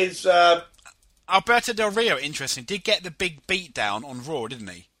is, Alberto Del Rio, interesting, did get the big beat down on Raw, didn't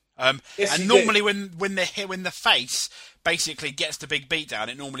he? Yes, and he normally did. when the face basically gets the big beat down,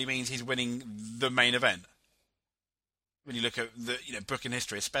 it normally means he's winning the main event. When you look at the booking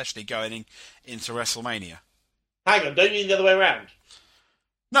history, especially going into WrestleMania. Hang on, don't you mean the other way around?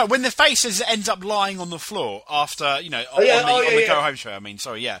 No, when the face ends up lying on the floor after, on the go-home show, I mean,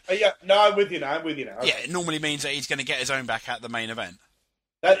 sorry, yeah. No, I'm with you now, Okay. Yeah, it normally means that he's going to get his own back at the main event.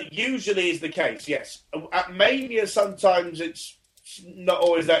 That usually is the case, yes. At Mania, sometimes it's not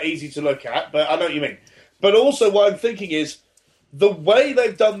always that easy to look at, but I know what you mean. But also what I'm thinking is, the way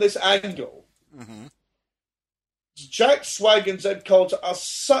they've done this angle, Jack Swagger and Zeb Coulter are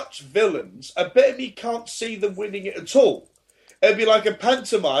such villains, I bet he can't see them winning it at all. It'd be like a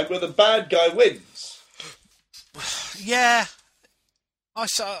pantomime where the bad guy wins. Yeah, I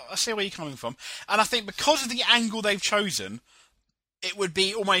see where you're coming from. And I think because of the angle they've chosen, it would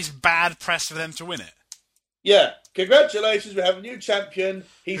be almost bad press for them to win it. Yeah, congratulations, we have a new champion.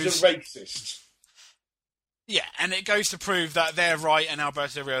 He's a racist. Yeah, and it goes to prove that they're right and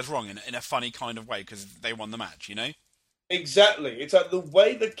Alberto Del Rio is wrong in a funny kind of way, because they won the match, you know? Exactly. It's like the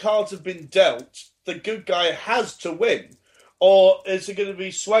way the cards have been dealt, the good guy has to win. Or is it going to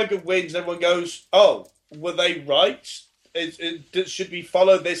be Swagger wins and everyone goes, oh, were they right? Should we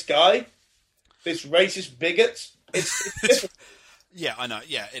follow this guy? This racist bigot? It's Yeah, I know.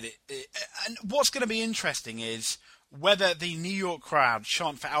 Yeah, and what's going to be interesting is whether the New York crowd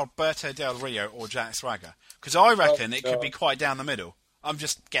chant for Alberto Del Rio or Jack Swagger. Because I reckon it could be quite down the middle. I'm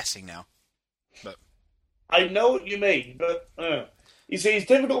just guessing now. But I know what you mean, but you see, it's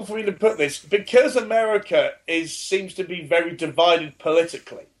difficult for me to put this because America seems to be very divided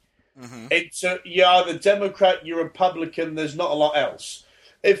politically. It's you're either Democrat, you're Republican. There's not a lot else.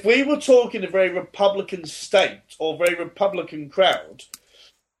 If we were talking a very Republican state or very Republican crowd,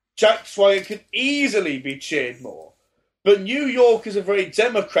 Jack Swagger could easily be cheered more. But New York is a very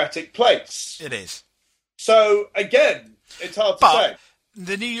democratic place. it is. So, again, it's hard to say.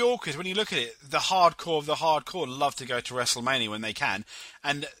 The New Yorkers, when you look at it, the hardcore of the hardcore love to go to WrestleMania when they can.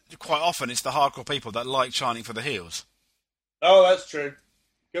 And quite often it's the hardcore people that like chanting for the heels. Oh, that's true.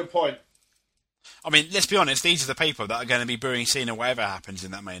 Good point. I mean, let's be honest, these are the people that are going to be booing Cena whatever happens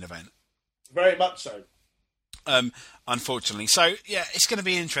in that main event. Very much so. Unfortunately. So, yeah, it's going to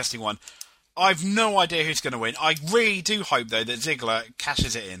be an interesting one. I've no idea who's going to win. I really do hope, though, that Ziggler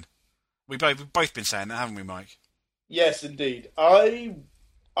cashes it in. We've both been saying that, haven't we, Mike? Yes, indeed. I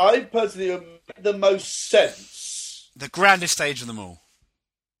I personally would make the most sense. The grandest stage of them all.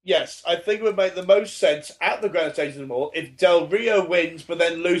 Yes, I think it would make the most sense at the grand stage of them all if Del Rio wins, but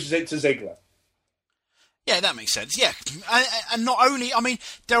then loses it to Ziggler. Yeah, that makes sense. Yeah, and not only, I mean,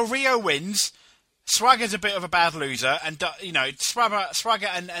 Del Rio wins. Swagger's a bit of a bad loser, and Swagger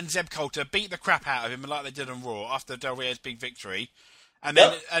and Zeb Coulter beat the crap out of him like they did on Raw after Del Rio's big victory, and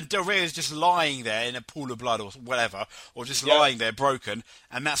then and Del Rio's just lying there in a pool of blood or whatever, or just lying there broken,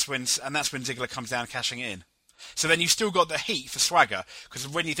 and that's when Ziggler comes down cashing it in. So then you've still got the heat for Swagger, because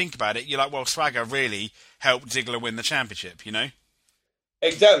when you think about it, you're like, well, Swagger really helped Ziggler win the championship, you know?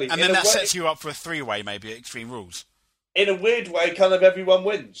 Exactly. And then that sets you up for a three-way maybe at Extreme Rules. In a weird way, kind of everyone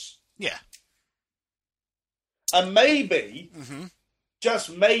wins. Yeah. And maybe,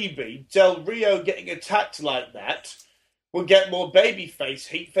 just maybe, Del Rio getting attacked like that will get more babyface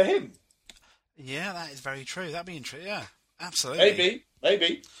heat for him. Yeah, that is very true. That'd be interesting. Yeah, absolutely.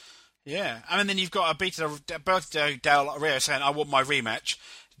 Maybe. Yeah, and then you've got Alberto Del Rio saying, "I want my rematch."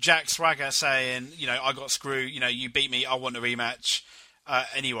 Jack Swagger saying, "You know, I got screwed. You know, you beat me. I want a rematch."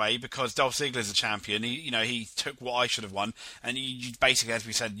 Anyway, because Dolph Ziggler's a champion, he took what I should have won, and you basically, as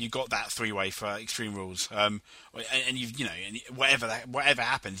we said, you got that three-way for Extreme Rules, and you've, and whatever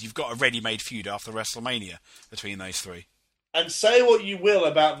happens, you've got a ready-made feud after WrestleMania between those three. And say what you will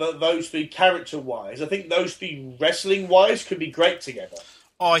about those three character-wise, I think those three wrestling-wise could be great together.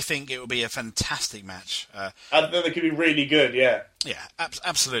 I think it would be a fantastic match. I think they could be really good, yeah. Yeah,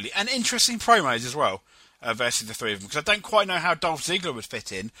 absolutely, and interesting promos as well. Versus the three of them, because I don't quite know how Dolph Ziggler would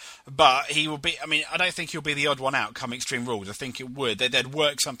fit in, but he will be. I mean, I don't think he'll be the odd one out come Extreme Rules. I think it would. They'd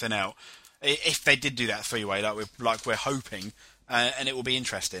work something out if they did do that three-way, like we're hoping, and it will be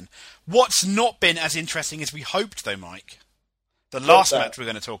interesting. What's not been as interesting as we hoped, though, Mike? The last match we're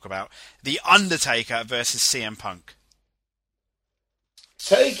going to talk about: The Undertaker versus CM Punk.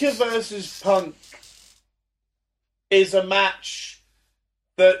 Taker versus Punk is a match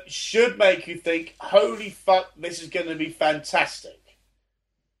that should make you think, holy fuck, this is going to be fantastic.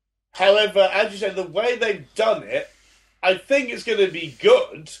 However, as you said, the way they've done it, I think it's going to be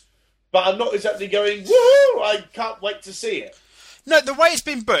good, but I'm not exactly going, woo, I can't wait to see it. No, the way it's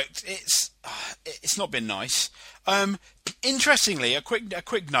been booked, it's not been nice. Interestingly, a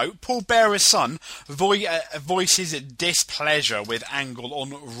quick note, Paul Bearer's son voices displeasure with Angle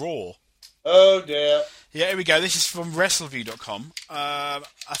on Raw. Oh dear. Yeah, here we go. This is from WrestleView.com. I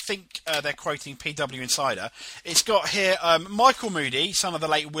think they're quoting PW Insider. It's got here, Michael Moody, son of the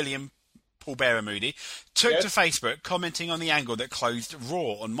late William Paul Bearer Moody, took to Facebook commenting on the angle that closed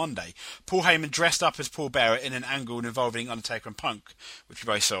Raw on Monday. Paul Heyman dressed up as Paul Bearer in an angle involving Undertaker and Punk, which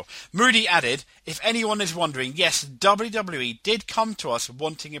we both saw. Moody added, if anyone is wondering, yes, WWE did come to us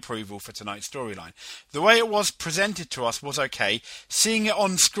wanting approval for tonight's storyline. The way it was presented to us was okay. Seeing it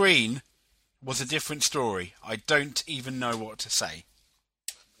on screen was a different story. I don't even know what to say.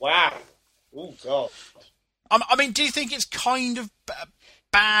 Wow. Oh, God. I mean, do you think it's kind of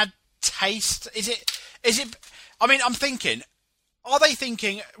bad taste? Is it? I mean, I'm thinking, are they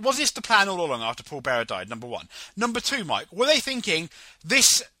thinking, was this the plan all along after Paul Bearer died, number one? Number two, Mike, were they thinking,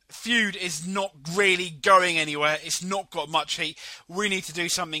 this feud is not really going anywhere, it's not got much heat, we need to do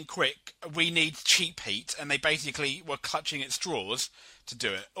something quick, we need cheap heat, and they basically were clutching at straws to do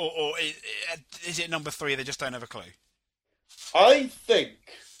it? Or is it number three, they just don't have a clue? I think,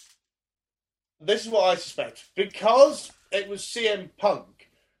 this is what I suspect, because it was CM Punk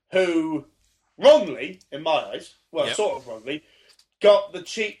who, wrongly, in my eyes, sort of wrongly, got the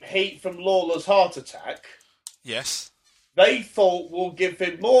cheap heat from Lawler's heart attack. Yes. They thought we'll give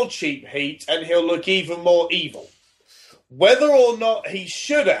him more cheap heat and he'll look even more evil. Whether or not he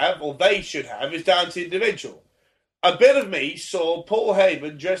should have, or they should have, is down to the individual. A bit of me saw Paul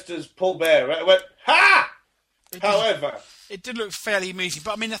Heyman dressed as Paul Bearer and went, ha! However, it did look fairly amusing,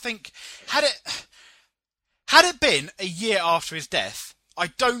 but I mean, I think, had it been a year after his death, I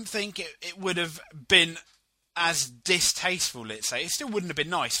don't think it would have been as distasteful, let's say. It still wouldn't have been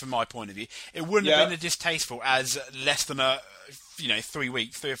nice from my point of view. It wouldn't have been as distasteful as less than 3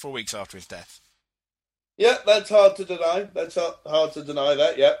 or 4 weeks after his death. Yeah, that's hard to deny. Hard to deny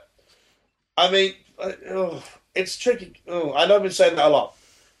that, yeah. I mean, it's tricky. I know I've been saying that a lot.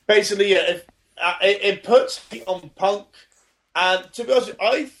 Basically, it puts heat on Punk. And to be honest,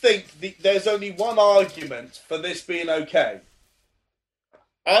 I think there's only one argument for this being okay.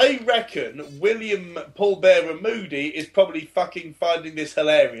 I reckon William Paul Bearer Moody is probably fucking finding this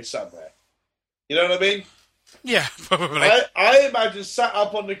hilarious somewhere. You know what I mean? Yeah, probably. I imagine sat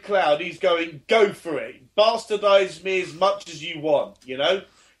up on the cloud, he's going, go for it. Bastardise me as much as you want, you know?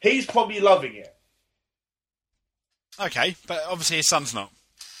 He's probably loving it. Okay, but obviously his son's not.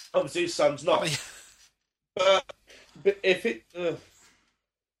 Obviously, his son's not. But if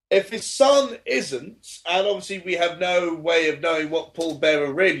his son isn't, and obviously we have no way of knowing what Paul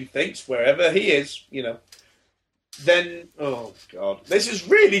Bearer really thinks, wherever he is, then, oh, God. This is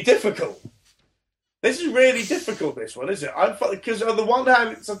really difficult. This one, isn't it? Because on the one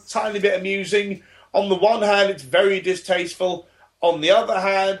hand, it's a tiny bit amusing. On the one hand, it's very distasteful. On the other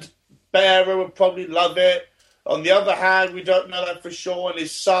hand, Bearer would probably love it. On the other hand, we don't know that for sure, and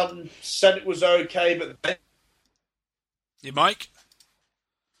his son said it was okay, but then... You, Mike?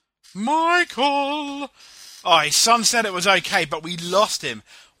 Michael! Oh, his son said it was okay, but we lost him.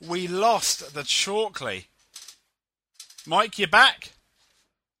 We lost the Chalkley. Mike, you back?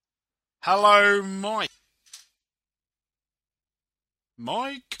 Hello, Mike.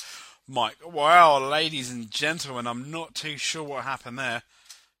 Mike? Wow, ladies and gentlemen, I'm not too sure what happened there.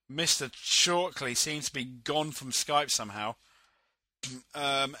 Mr. Chalkley seems to be gone from Skype somehow.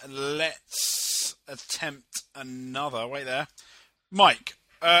 Let's attempt another. Wait there. Mike,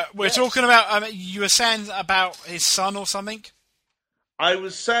 we're talking about... you were saying about his son or something? I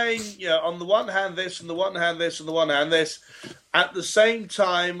was saying, on the one hand this, on the one hand this, on the one hand this. At the same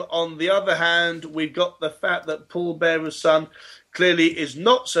time, on the other hand, we've got the fact that Paul Bearer's son clearly is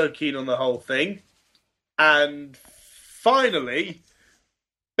not so keen on the whole thing. And finally,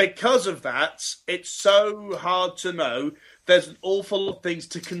 because of that, it's so hard to know. There's an awful lot of things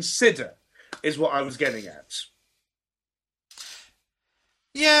to consider, is what I was getting at.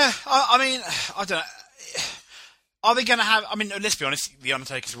 Yeah, I mean, I don't know. Are they going to have... I mean, let's be honest, The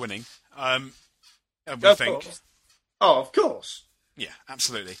Undertaker's winning. Of course. Oh, of course. Yeah,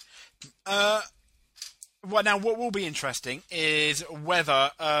 absolutely. Well, now, what will be interesting is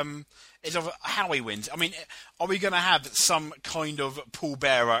whether... is of how he wins. I mean, are we going to have some kind of Paul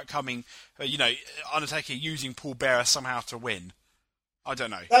Bearer coming... Undertaker using Paul Bearer somehow to win? I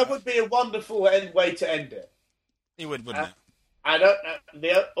don't know. That would be a wonderful way to end it. It would, wouldn't it? I don't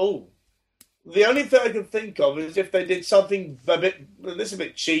know. The only thing I can think of is if they did something this is a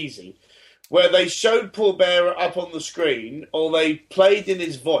bit cheesy, where they showed Paul Bearer up on the screen, or they played in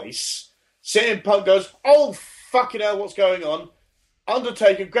his voice. CM Punk goes, "Oh, fucking hell, what's going on?"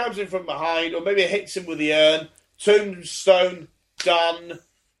 Undertaker grabs him from behind, or maybe hits him with the urn. Tombstone, done.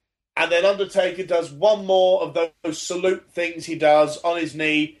 And then Undertaker does one more of those salute things he does on his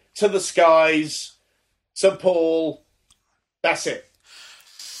knee to the skies, to Paul. That's it.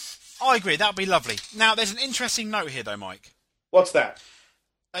 I agree, that would be lovely. Now, there's an interesting note here, though, Mike. What's that?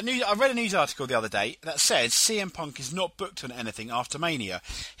 I read a news article the other day that says CM Punk is not booked on anything after Mania.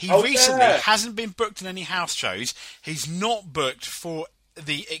 He recently hasn't been booked in any house shows. He's not booked for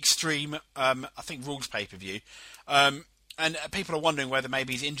the Extreme, I think, Rules pay-per-view. And people are wondering whether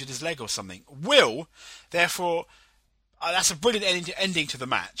maybe he's injured his leg or something. Therefore, that's a brilliant ending to the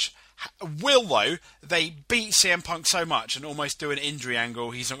match. Though, they beat CM Punk so much and almost do an injury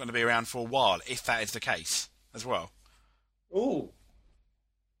angle, he's not going to be around for a while, if that is the case, as well. Ooh.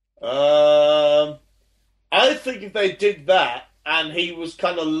 I think if they did that, and he was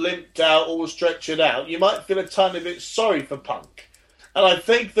kind of limped out or stretched out, you might feel a tiny bit sorry for Punk. And I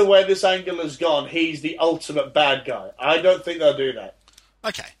think the way this angle has gone, he's the ultimate bad guy. I don't think they'll do that.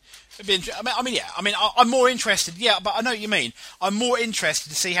 Okay. I'm more interested. Yeah, but I know what you mean. I'm more interested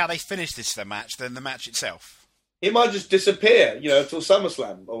to see how they finish this match than the match itself. He might just disappear, till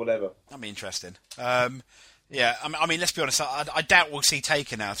SummerSlam or whatever. That'd be interesting. Yeah, I mean, let's be honest. I doubt we'll see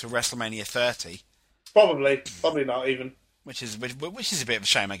Taker now to WrestleMania 30. Probably not even. Which is a bit of a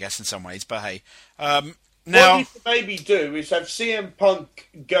shame, I guess, in some ways. But hey, now what you could maybe do is have CM Punk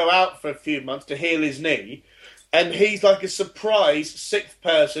go out for a few months to heal his knee. And he's like a surprise sixth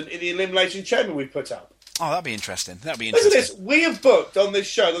person in the Elimination Chamber we put up. Oh, that'd be interesting. Look at this. We have booked on this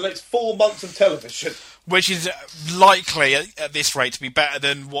show the next 4 months of television. Which is likely, at this rate, to be better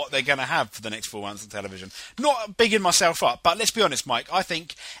than what they're going to have for the next 4 months of television. Not bigging myself up, but let's be honest, Mike. I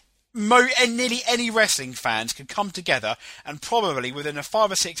think nearly any wrestling fans could come together and probably within a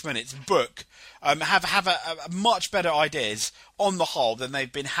 5 or 6 minutes book, have a much better ideas on the whole than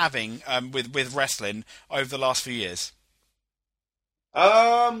they've been having with wrestling over the last few years.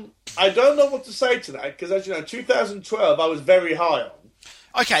 I don't know what to say to that because, as you know, 2012 I was very high on.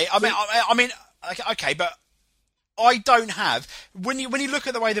 Okay, okay, but I don't have when you look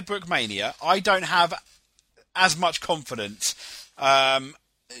at the way they book Mania, I don't have as much confidence.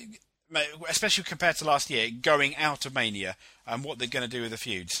 Especially compared to last year, going out of Mania and what they're going to do with the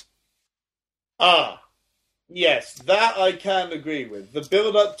feuds. Yes, that I can agree with. The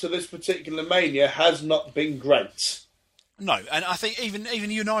build-up to this particular Mania has not been great. No, and I think even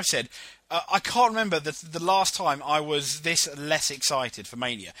you and I said, I can't remember the last time I was this less excited for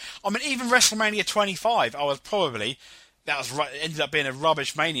Mania. I mean, even WrestleMania 25, I was probably... ended up being a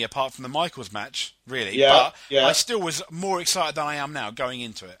rubbish Mania apart from the Michaels match, really. Yeah, but I still was more excited than I am now going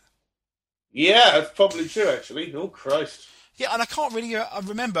into it. Yeah, that's probably true, actually. Oh, Christ. Yeah, and I can't really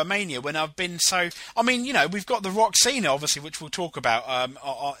remember Mania when I've been so... I mean, you know, we've got the Rock Cena, obviously, which we'll talk about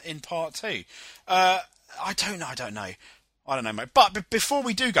in part 2. I don't know, mate. But before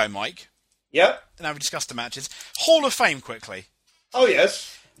we do go, Mike... Yep. Now we discussed the matches. Hall of Fame, quickly. Oh,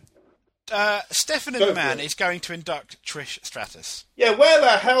 yes. Stephanie McMahon is going to induct Trish Stratus. Yeah, where the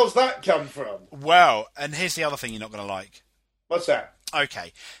hell's that come from? Well, and here's the other thing you're not going to like. What's that?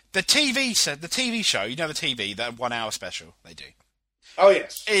 Okay. The TV show, you know the TV, that 1 hour special they do. Oh,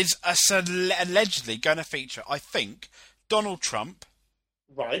 yes. Is allegedly going to feature, I think, Donald Trump,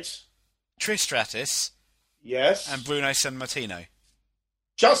 Right. Trish Stratus, Yes. and Bruno Sammartino.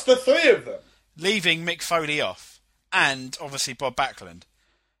 Just the three of them? Leaving Mick Foley off. And, obviously, Bob Backlund.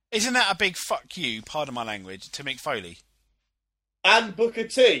 Isn't that a big fuck you, pardon my language, to Mick Foley? And Booker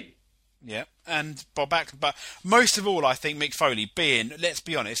T. Yeah, and Bob Backlund. But most of all, I think Mick Foley being, let's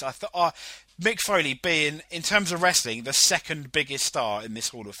be honest, Mick Foley being, in terms of wrestling, the second biggest star in this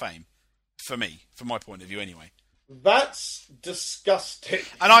Hall of Fame. For me, from my point of view anyway. That's disgusting.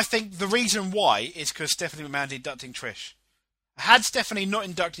 And I think the reason why is because Stephanie McMahon's inducting Trish. Had Stephanie not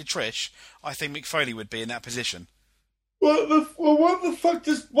inducted Trish, I think Mick Foley would be in that position. Why the fuck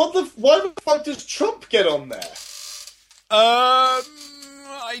does Trump get on there?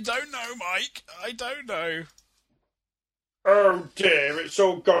 I don't know, Mike. I don't know. Oh dear, it's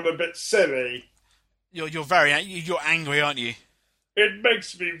all gone a bit silly. You're angry, aren't you? It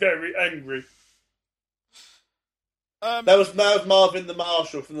makes me very angry. Um, That was Marvin the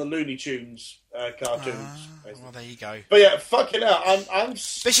Marshal from the Looney Tunes cartoons. well, there you go. But yeah, fucking hell, I'm.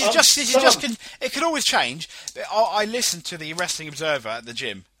 It could always change. I listened to the Wrestling Observer at the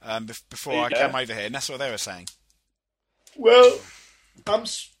gym before I came over here, and that's what they were saying. Well, I'm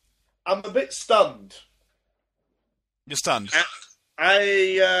a bit stunned. You're stunned.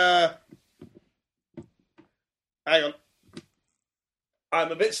 Hang on.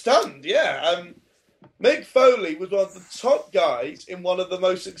 I'm a bit stunned. Yeah. Mick Foley was one of the top guys in one of the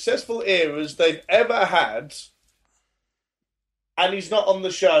most successful eras they've ever had, and he's not on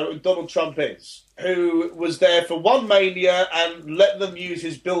the show, and Donald Trump is, who was there for one Mania and let them use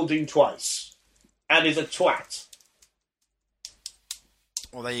his building twice, and is a twat.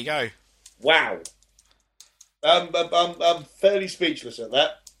 Well, there you go. Wow. I'm fairly speechless at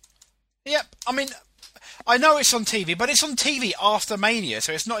that. Yep. I mean, I know it's on TV, but it's on TV after Mania,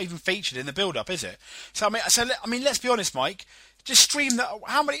 so it's not even featured in the build-up, is it? So I mean, let's be honest, Mike. Just stream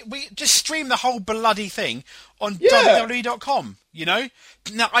the whole bloody thing on WWE.com. You know.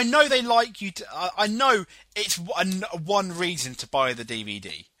 Now I know they like you. I know it's one reason to buy the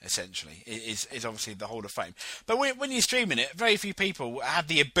DVD. Essentially, is obviously the Hall of Fame. But when you're streaming it, very few people have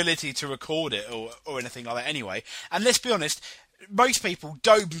the ability to record it or anything like that. Anyway, and let's be honest. Most people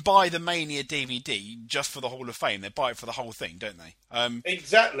don't buy the Mania DVD just for the Hall of Fame. They buy it for the whole thing, don't they?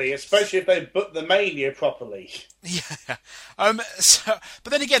 Exactly, especially if they book the Mania properly. Yeah. But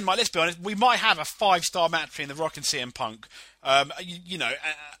then again, Mike, let's be honest. We might have a 5-star match between The Rock and CM Punk. Not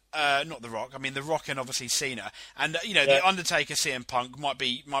The Rock. I mean, The Rock and obviously Cena. And The Undertaker, CM Punk might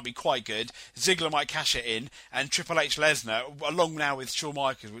be quite good. Ziggler might cash it in, and Triple H Lesnar, along now with Shawn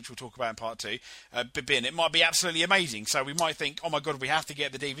Michaels, which we'll talk about in part 2, being it might be absolutely amazing. So we might think, oh my god, we have to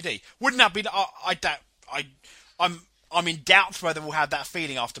get the DVD. Wouldn't that be? I doubt. I'm in doubt whether we'll have that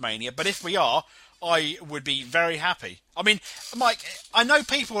feeling after Mania. But if we are, I would be very happy. I mean, Mike, I know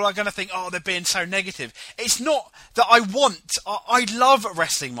people are going to think, oh, they're being so negative. It's not that I love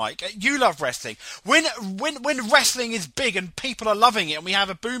wrestling, Mike. You love wrestling. When wrestling is big and people are loving it and we have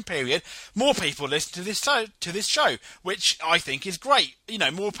a boom period, more people listen to this show, which I think is great.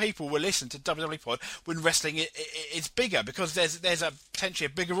 More people will listen to WWE Pod when wrestling is bigger because there's a potentially a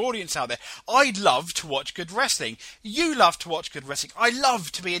bigger audience out there. I love to watch good wrestling. You love to watch good wrestling. I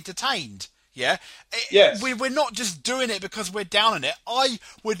love to be entertained. Yeah? Yes. We're not just doing it because we're down on it. I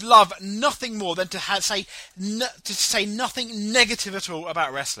would love nothing more than to say nothing negative at all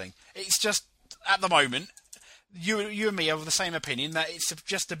about wrestling. It's just, at the moment, you and me are of the same opinion that it's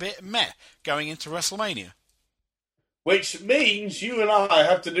just a bit meh going into WrestleMania. Which means you and I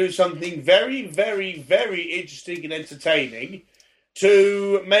have to do something very, very, very interesting and entertaining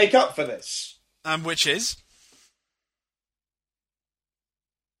to make up for this. Which is?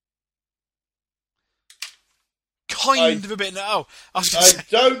 Kind of a bit. No, I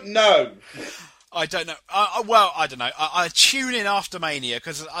don't know. I don't know. I don't know. I tune in after Mania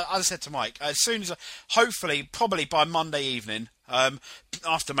because, as I said to Mike, as soon as, hopefully, probably by Monday evening,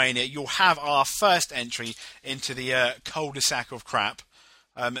 after Mania, you'll have our first entry into the cul-de-sac of crap,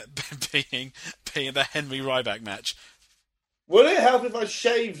 being the Henry Ryback match. Would it help if I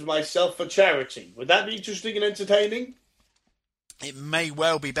shaved myself for charity? Would that be interesting and entertaining? It may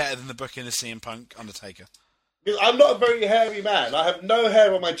well be better than the booking of CM Punk Undertaker. Because I'm not a very hairy man. I have no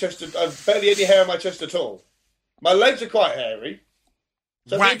hair on my chest. I've barely any hair on my chest at all. My legs are quite hairy.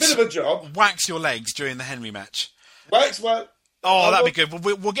 So it's a bit of a job. Wax your legs during the Henry match. Wax my... Oh, that'd be good.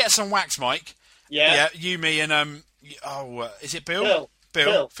 We'll get some wax, Mike. Yeah. You, me, and... is it Bill?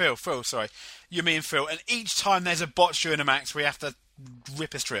 Phil, sorry. You, me, and Phil. And each time there's a botch during a match, we have to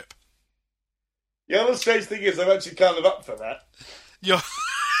rip a strip. The other strange thing is I'm actually kind of up for that. You're...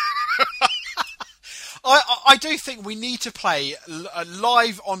 I do think we need to play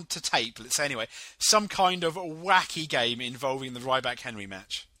live onto tape, let's say anyway, some kind of wacky game involving the Ryback-Henry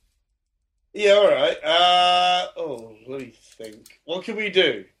match. Yeah, alright. Let me think. What can we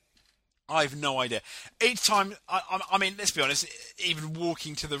do? I have no idea. Each time, I mean, let's be honest, even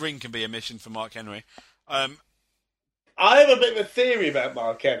walking to the ring can be a mission for Mark Henry. I have a bit of a theory about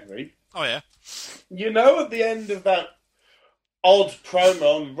Mark Henry. Oh, yeah? You know, at the end of that odd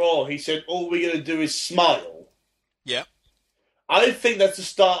promo on Raw, he said, all we're going to do is smile. Yeah. I think that's the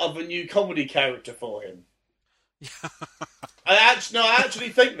start of a new comedy character for him. I actually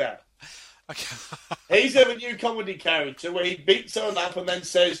think that. Okay. He's got a new comedy character where he beats someone up and then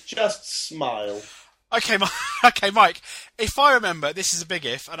says, just smile. Okay, Mike, if I remember, this is a big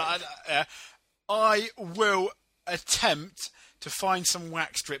if, and I will attempt to find some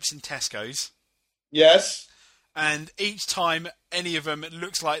wax strips in Tesco's. Yes. And each time any of them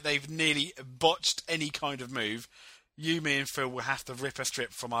looks like they've nearly botched any kind of move, you, me, and Phil will have to rip a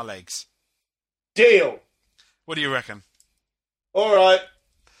strip from our legs. Deal. What do you reckon? All right.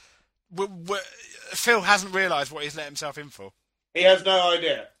 Phil hasn't realised what he's let himself in for. He has no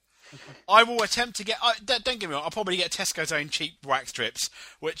idea. I will attempt to get... don't get me wrong, I'll probably get Tesco's own cheap wax strips,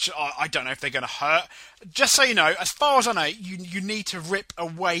 which I don't know if they're going to hurt. Just so you know, as far as I know, you need to rip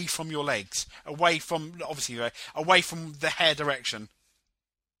away from your legs. Away from the hair direction.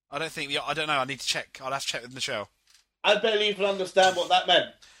 I don't know, I need to check. I'll have to check with Michelle. I barely even understand what that meant.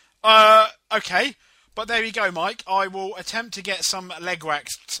 Okay. But there you go, Mike. I will attempt to get some leg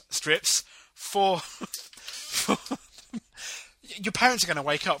wax strips for... Your parents are going to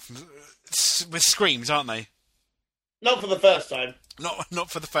wake up with screams, aren't they? Not for the first time. Not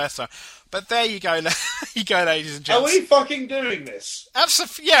for the first time. But there you go, ladies and gents. Are we fucking doing this?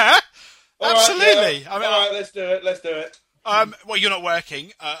 Yeah, absolutely. Right, yeah. All right, let's do it. Well, you're not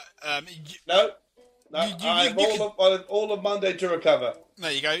working. No. I have all of Monday to recover.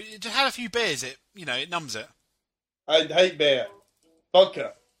 There you go. Just have a few beers. It numbs it. I hate beer.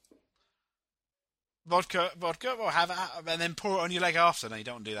 Vodka. Well, have it, and then pour it on your leg after. No, you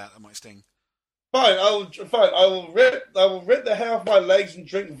don't want to do that. That might sting. Fine. I will rip the hair off my legs and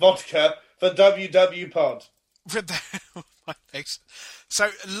drink vodka for WW Pod. Rip the hair off my legs.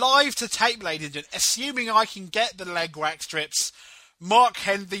 So live to tape, ladies and gentlemen. Assuming I can get the leg wax strips,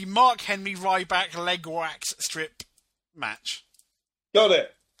 the Mark Henry Ryback leg wax strip match. Got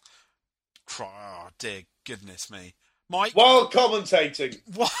it. Oh, dear goodness me. Mike? While commentating.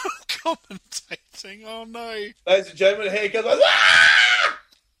 Oh, no. Ladies and gentlemen, here goes...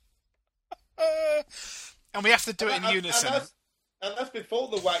 And we have to do it in unison. And that's before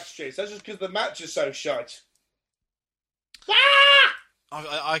the wax strips. That's just because the match is so shite.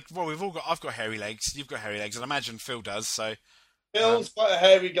 I've got hairy legs. You've got hairy legs, and I imagine Phil does. So Phil's quite a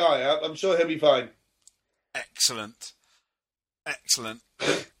hairy guy. I'm sure he'll be fine. Excellent.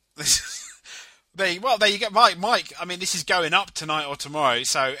 There you go, Mike. I mean, this is going up tonight or tomorrow,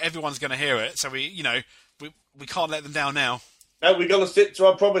 so everyone's going to hear it. So we can't let them down now. No, we got to stick to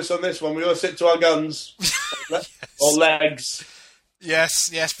our promise on this one. We got to stick to our guns or legs.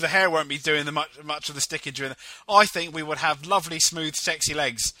 Yes. But the hair won't be doing much of the sticking during. I think we would have lovely, smooth, sexy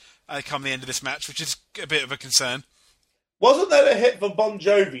legs come the end of this match, which is a bit of a concern. Wasn't that a hit for Bon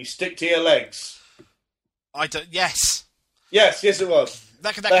Jovi? Stick to your legs. Yes. Yes, it was.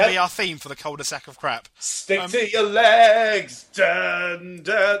 That could be our theme for the cul-de-sac of crap. Stick to your legs. Dun,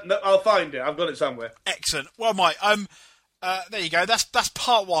 dun. No, I'll find it. I've got it somewhere. Excellent. Well, Mike, there you go. That's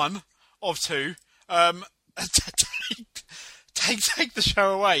part 1 of 2. Take the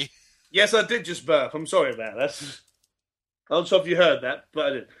show away. Yes, I did just burp. I'm sorry about that. I'm not sure if you heard that, but I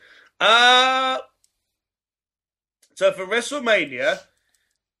did. So for WrestleMania,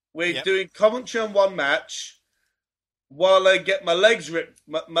 we're doing commentary on one match. while I get my legs ripped,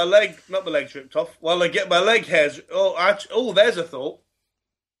 not my legs ripped off, while I get my leg hairs. There's a thought.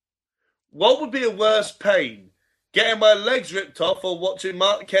 What would be a worse pain, getting my legs ripped off or watching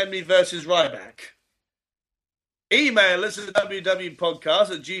Mark Henry versus Ryback? Email us at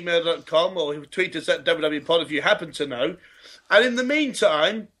www.podcast@gmail.com or tweet us at www.pod if you happen to know. And in the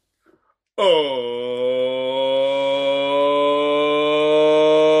meantime,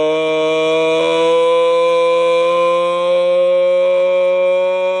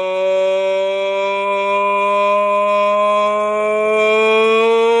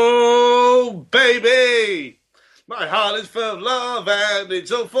 baby, my heart is full of love and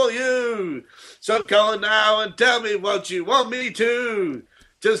it's all for you. So come on now and tell me what you want me to.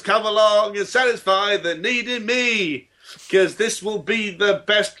 Just come along and satisfy the need in me. Because this will be the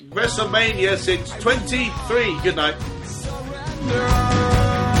best WrestleMania since 23. Good night.